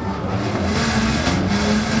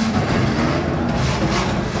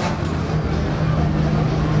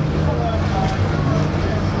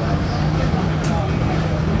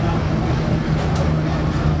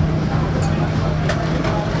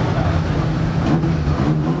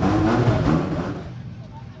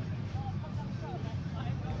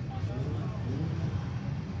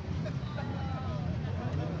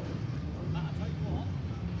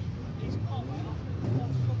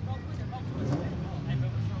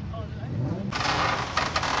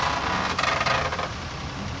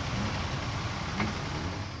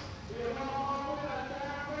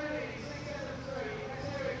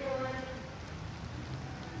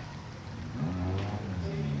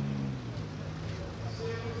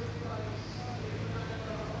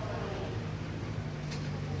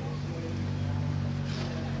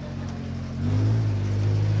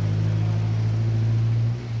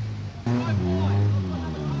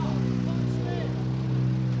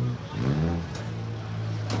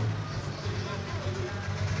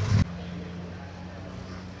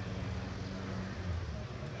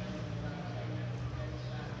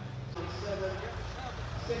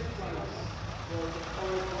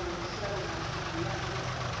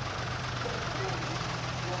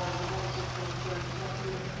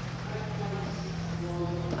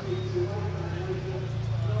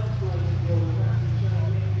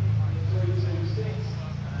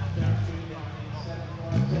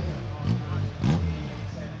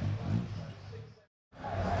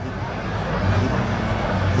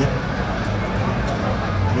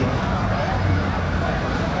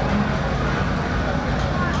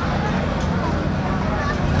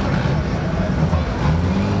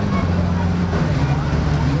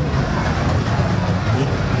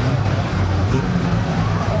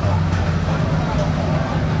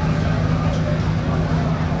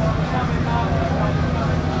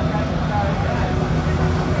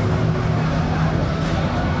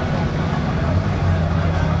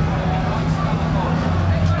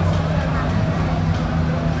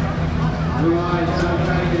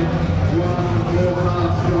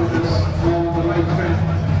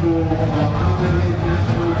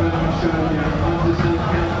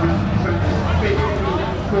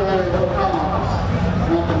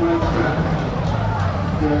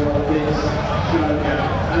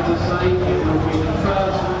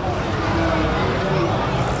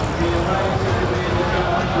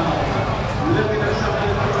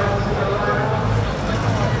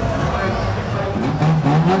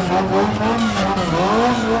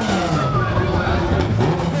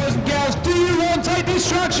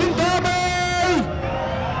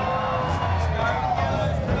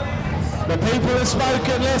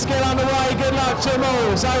 second. Let's get underway. Good luck to them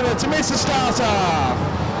all. It's over to Mr. Starter.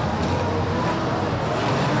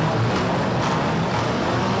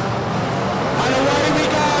 And away we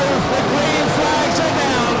go. The green flags are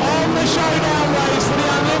down on the showdown race for the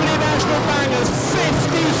Unlimited National Bangers.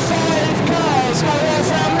 55 cars go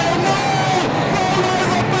off round Mildenhall. Roll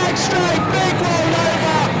over back straight. Big roll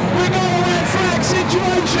over. We got a red flag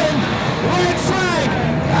situation. Red flag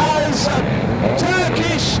as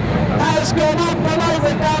Turkish has gone up and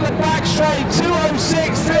over down the back straight.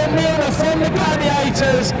 206 Phil Miller from the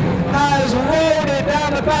Gladiators has rolled it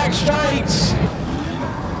down the back straights.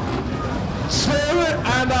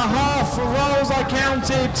 2.5 rolls I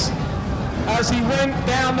counted as he went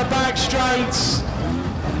down the back straights.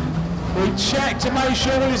 We checked to make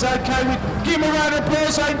sure he was okay. Give him a round of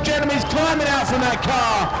applause, ladies and gentlemen. He's climbing out from that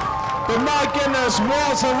car. But my goodness,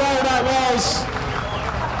 what a roll that was.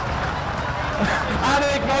 And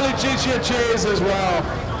it acknowledges your cheers as well.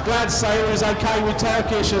 Glad to say he was okay with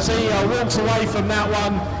Turkish as he walks away from that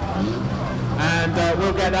one. And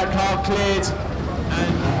we'll get that car cleared.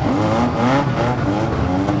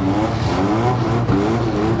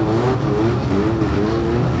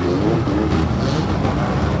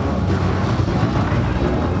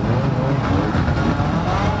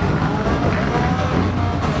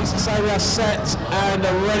 So we are set and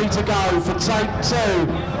ready to go for take 2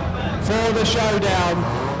 for the showdown.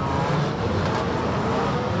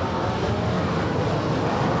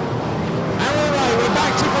 And we're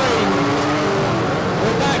back to green.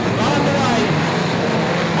 We're back on the way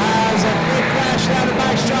as a big crash down the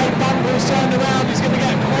back straight. Bumble's turned around. He's going to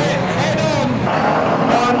get quit head on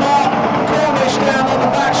by Mark Cornish down on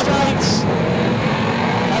the back straights.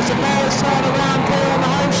 As the Bears turn around here on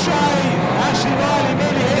the home straight. Ashley Riley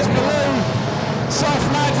nearly hits Baloo. Soft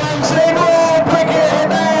lag runs in. Oh, big hit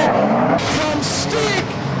there from Stig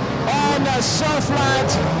on the soft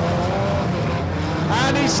lad.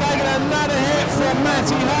 And he's taken another hit from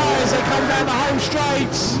Matty High as they come down the home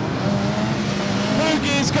straights.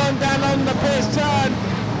 Boogie's gone down on the pit turn.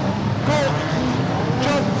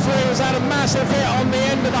 John Frew has had a massive hit on the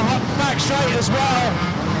end of the back straight as well.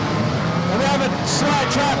 And we have a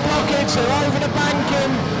slight track blockage, so over the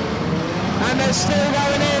banking. And they're still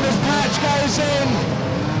going in as Patch goes in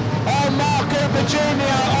on Mark Cooper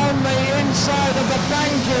Jr. on the inside of the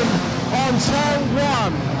banking on turn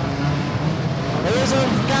 1. There is a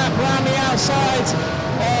gap around the outside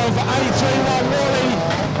of A31 Wally.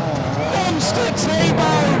 Monster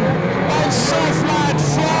T-bone on soft lad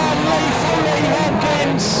from Lee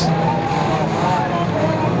Hopkins.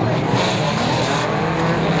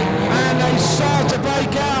 And they start to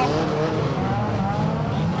break out.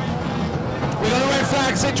 We've got a red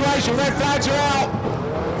flag situation. Red flags are out.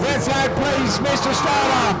 Red flag, please, Mr.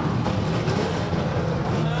 Starter.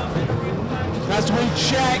 As we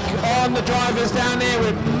check on the drivers down here,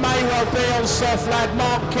 with may well be on soft lad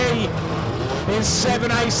Mark Key in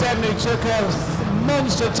 7A7, who took a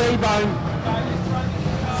monster T-bone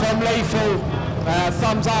from Lethal.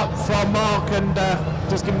 Thumbs up from Mark, and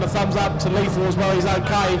just give him a thumbs up to Lethal as well. He's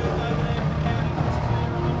okay.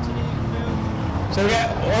 So we get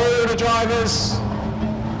all the drivers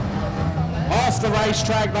off the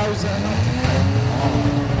racetrack, those that are not.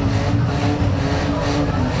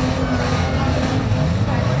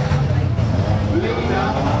 Leading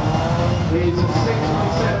up is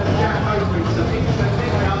 67 Jack Oakley, so he's the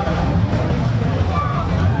leader up.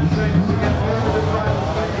 He's going to get all the drivers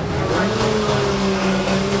back into the race.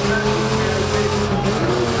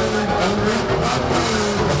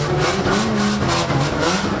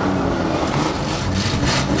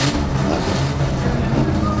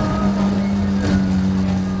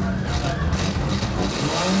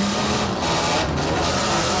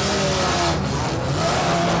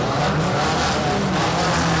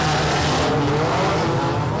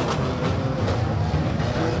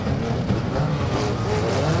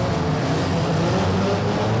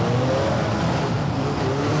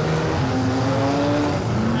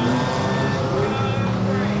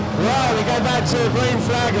 Back to the green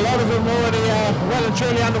flag, a lot of them already well and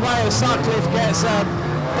truly underway as Sutcliffe gets done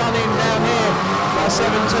in down here by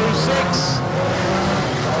 726.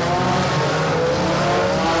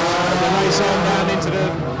 The race on down into the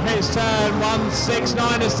pits turn.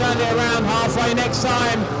 169 has turned it around halfway next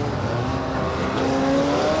time.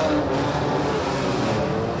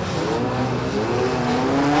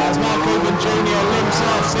 As Mark Coogan Jr. limps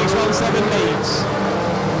off, 617 leads.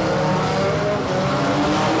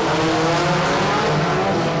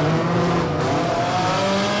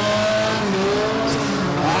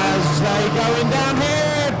 Going down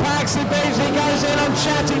here, Paxi Beasley goes in on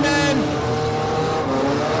Chatty Man.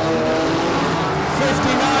 50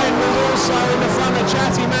 also in the front of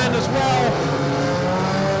Chatty Man as well.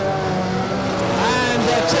 And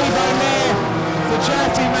T-Bone there for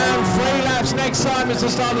Chatty Man. 3 laps next time is the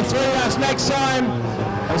start of 3 laps next time.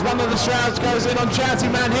 As one of the shrouds goes in on Chatty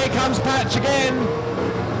Man. Here comes Patch again.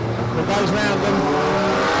 It goes round them.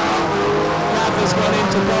 Gav's gone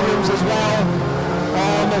into problems as well.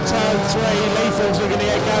 On the turn 3, Lethal's looking to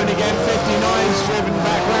get going again. 59's driven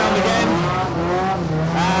back round again.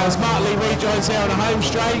 As Martley rejoins here on the home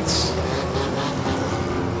straight.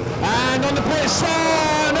 And on the pit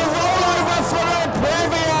stop, a rollover for a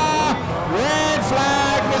Previa. Red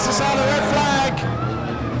flag, Mr. Sala, red flag.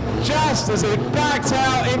 Just as he backed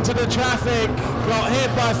out into the traffic, got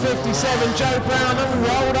hit by 57 Joe Brown and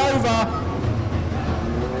rolled over.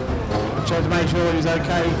 Tried to make sure he was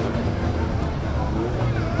okay.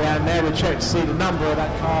 Down there, we checked to see the number of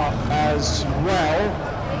that car as well.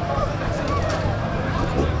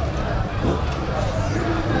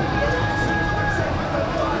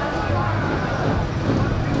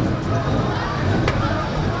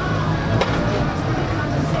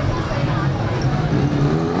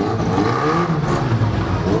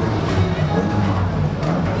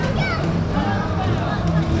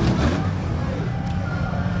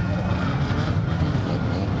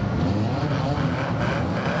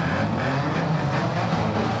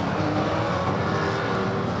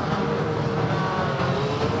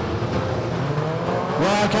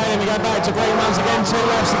 Okay, then we go back to green once again, 2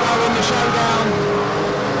 laps to go in the showdown.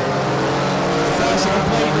 First to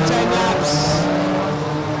complete the 10 laps.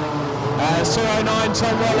 As 209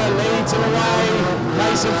 Tom Waller leads him away.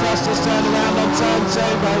 Mason Foster's turned around on turn 2,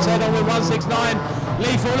 goes head on with 169.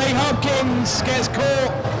 Lethal Lee Hopkins gets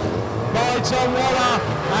caught by Tom Waller.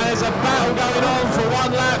 And there's a battle going on for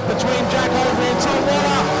 1 lap between Jack Overy and Tom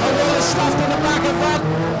Waller. And Waller's stuffed in the back of that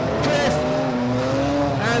Cliff.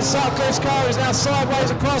 And Sutcliffe's car is now sideways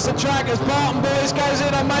across the track as Barton Boys goes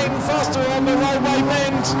in on Maiden Foster on the roadway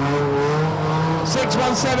bend.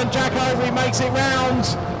 617 Jack Overy makes it round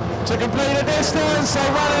to complete a distance. They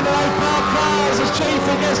run into those parked cars as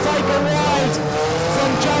Chiefy gets taken wide from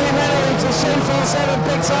Joey Reynolds as 247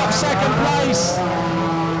 picks up 2nd place.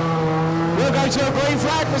 We'll go to a green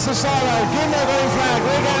flag, Mr. Silo. Give me a green flag.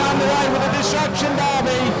 We're getting underway with the Destruction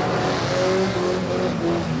Derby.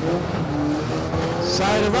 So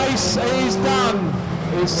the race is done.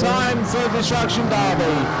 It's time for the Destruction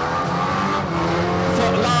Derby. For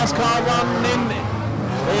the last car running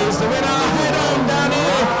is the winner. Head on down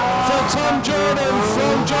here for Tom Jordan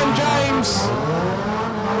from John James.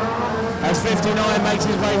 As 59 makes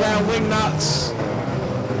his way round Wingnuts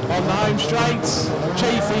on the home straight.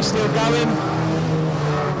 Chiefy still going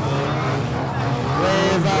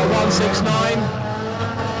with 169.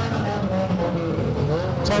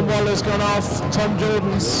 Tom Waller's gone off. Tom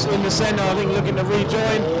Jordan's in the centre, I think, looking to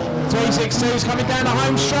rejoin. 362's coming down the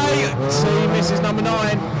home straight. He misses number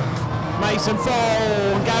 9. Mason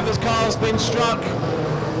fall. Gav's car's been struck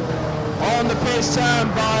on the piss turn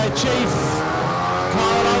by Chief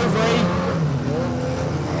Carl Overy.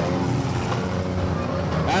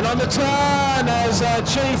 And on the turn, as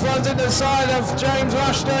Chief runs into the side of James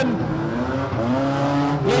Rushton.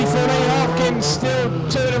 Lethal Lee Hopkins still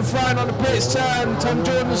to and fro on the pits turn. Tom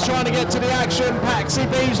Jordan's trying to get to the action. Paxi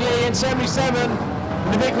Beasley in 77.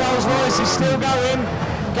 And the big Rolls Royce is still going.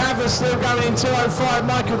 Gav's still going in 205.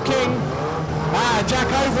 Michael King. Jack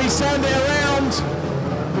Overy's turned it around.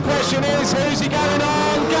 The question is, who's he going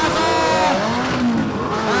on? Gavin!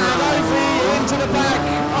 And Overy into the back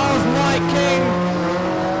of Mike King.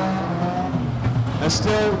 And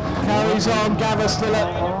still carries on. Gav's still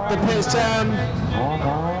at the pits turn.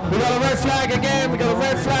 We've got a red flag again, we've got a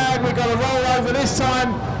red flag, we've got a roll over this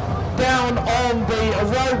time down on the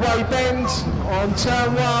roadway bend on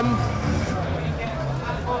turn 1.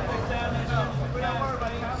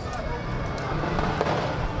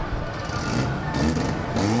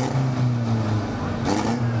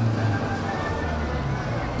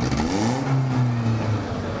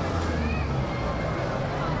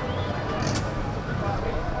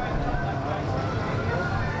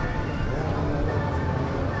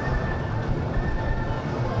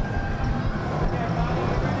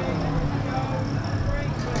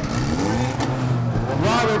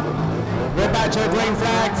 We're back to a green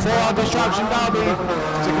flag for our Destruction Derby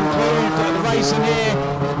to conclude the racing here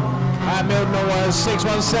at Mildenhall.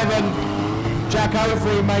 617 Jack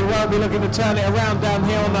Overy may well be looking to turn it around down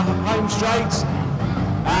here on the home straight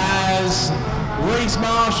as Reese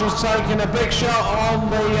Marshall's taking a big shot on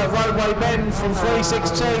the roadway bend from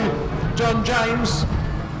 362 John James.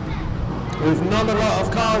 With not a lot of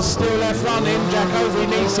cars still left running, Jack Overy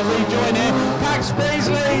needs to rejoin here. Pax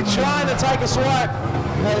Beasley trying to take a swipe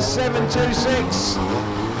 7.26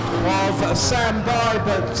 of Sam By,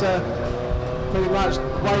 but pretty much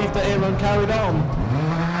waved at him and carried on.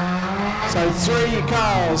 So 3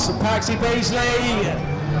 cars, Paxi Beasley,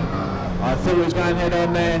 I thought he was going head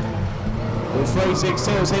on there with 3.62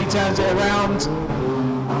 as he turns it around.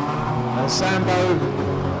 And Sambo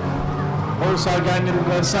also going in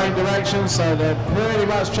the same direction, so they're pretty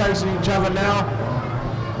much chasing each other now.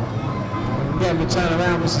 Get them to turn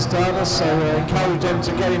around, Mr. Stardust, so encourage them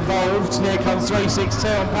to get involved. Here comes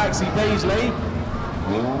 3.62 on Paxi Beasley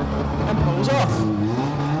and pulls off.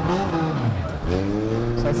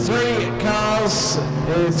 So 3 cars,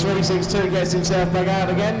 3.62 gets himself back out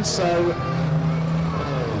again, so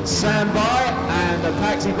Sam By and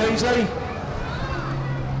Paxi Beasley.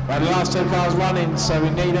 But the last 2 cars running, so we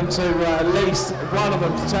need them to at least one of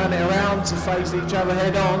them to turn it around to face each other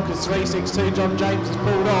head on, because 3.62 John James has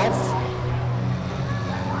pulled off.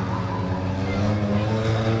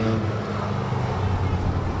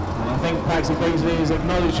 And I think Paxi Beasley is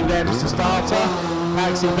acknowledging them as the starter.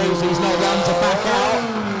 Paxi Beasley's not one to back out.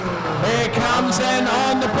 Here comes then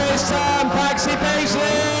on the pit turn, Paxi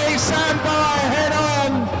Beasley, Sam By head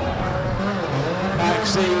on.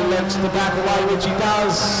 Paxi looks to back away, which he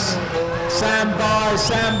does. Sambo,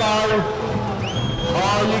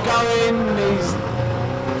 are you going? He's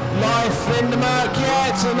life in the murk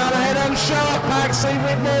yet. Another head-on shot. Paxi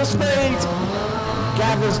with more speed.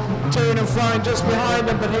 Gathers to and fro just behind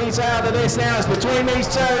him, but he's out of this now. It's between these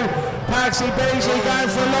two. Paxi Beasley going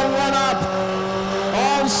for a long run-up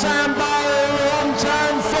on Sambo on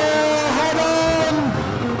turn 4, head on.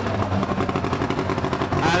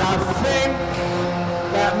 And I think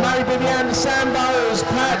that maybe the end of Sambo's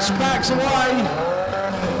patch backs away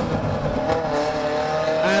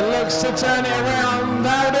and looks to turn it around.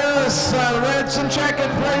 That is reds and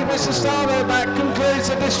checkered play, Mr. Starter. That concludes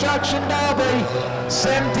the Destruction Derby.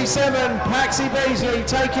 77, Paxi Beasley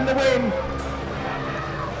taking the win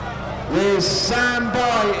with Sam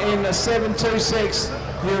By in the 7.26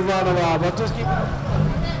 new runner-up. I'll just give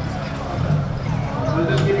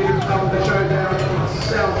you the start of the showdown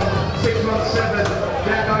itself. 617,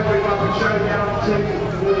 Jack Oakley won the showdown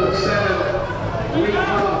 247. Lee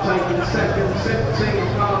Clark taking second,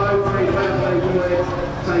 17 Carl Oakley, birthday boy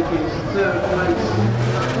taking third place.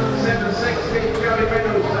 760, Joey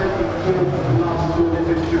Reynolds taking fourth, and last quarter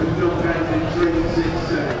finisher John James in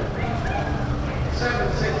 362.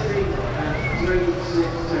 760 and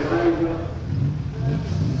 362.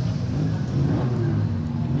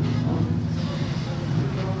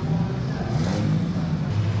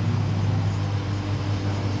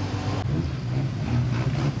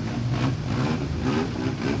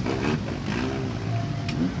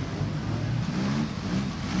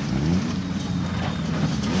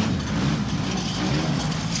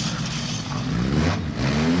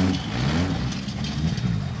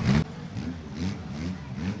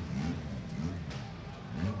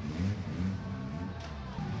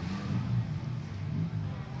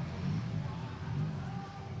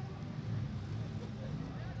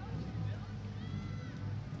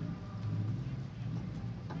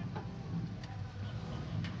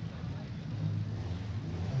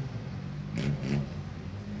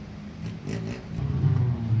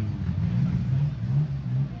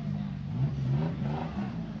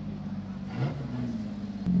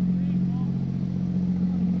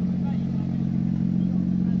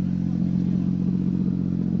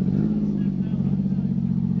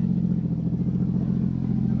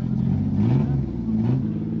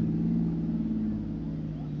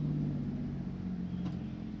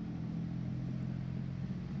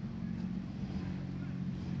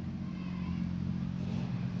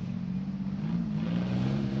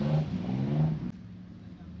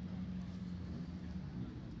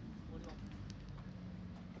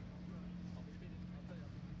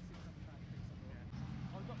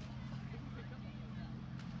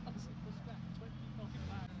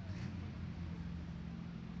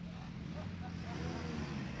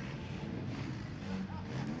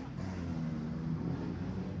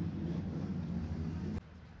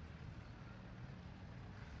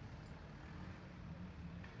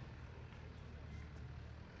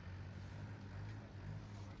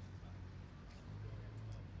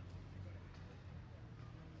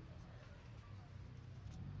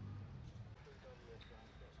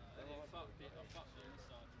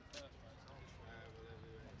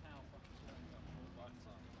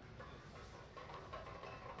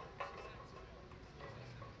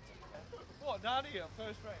 What, down here,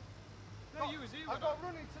 first race? No, you was here. I got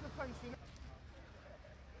running to the fence.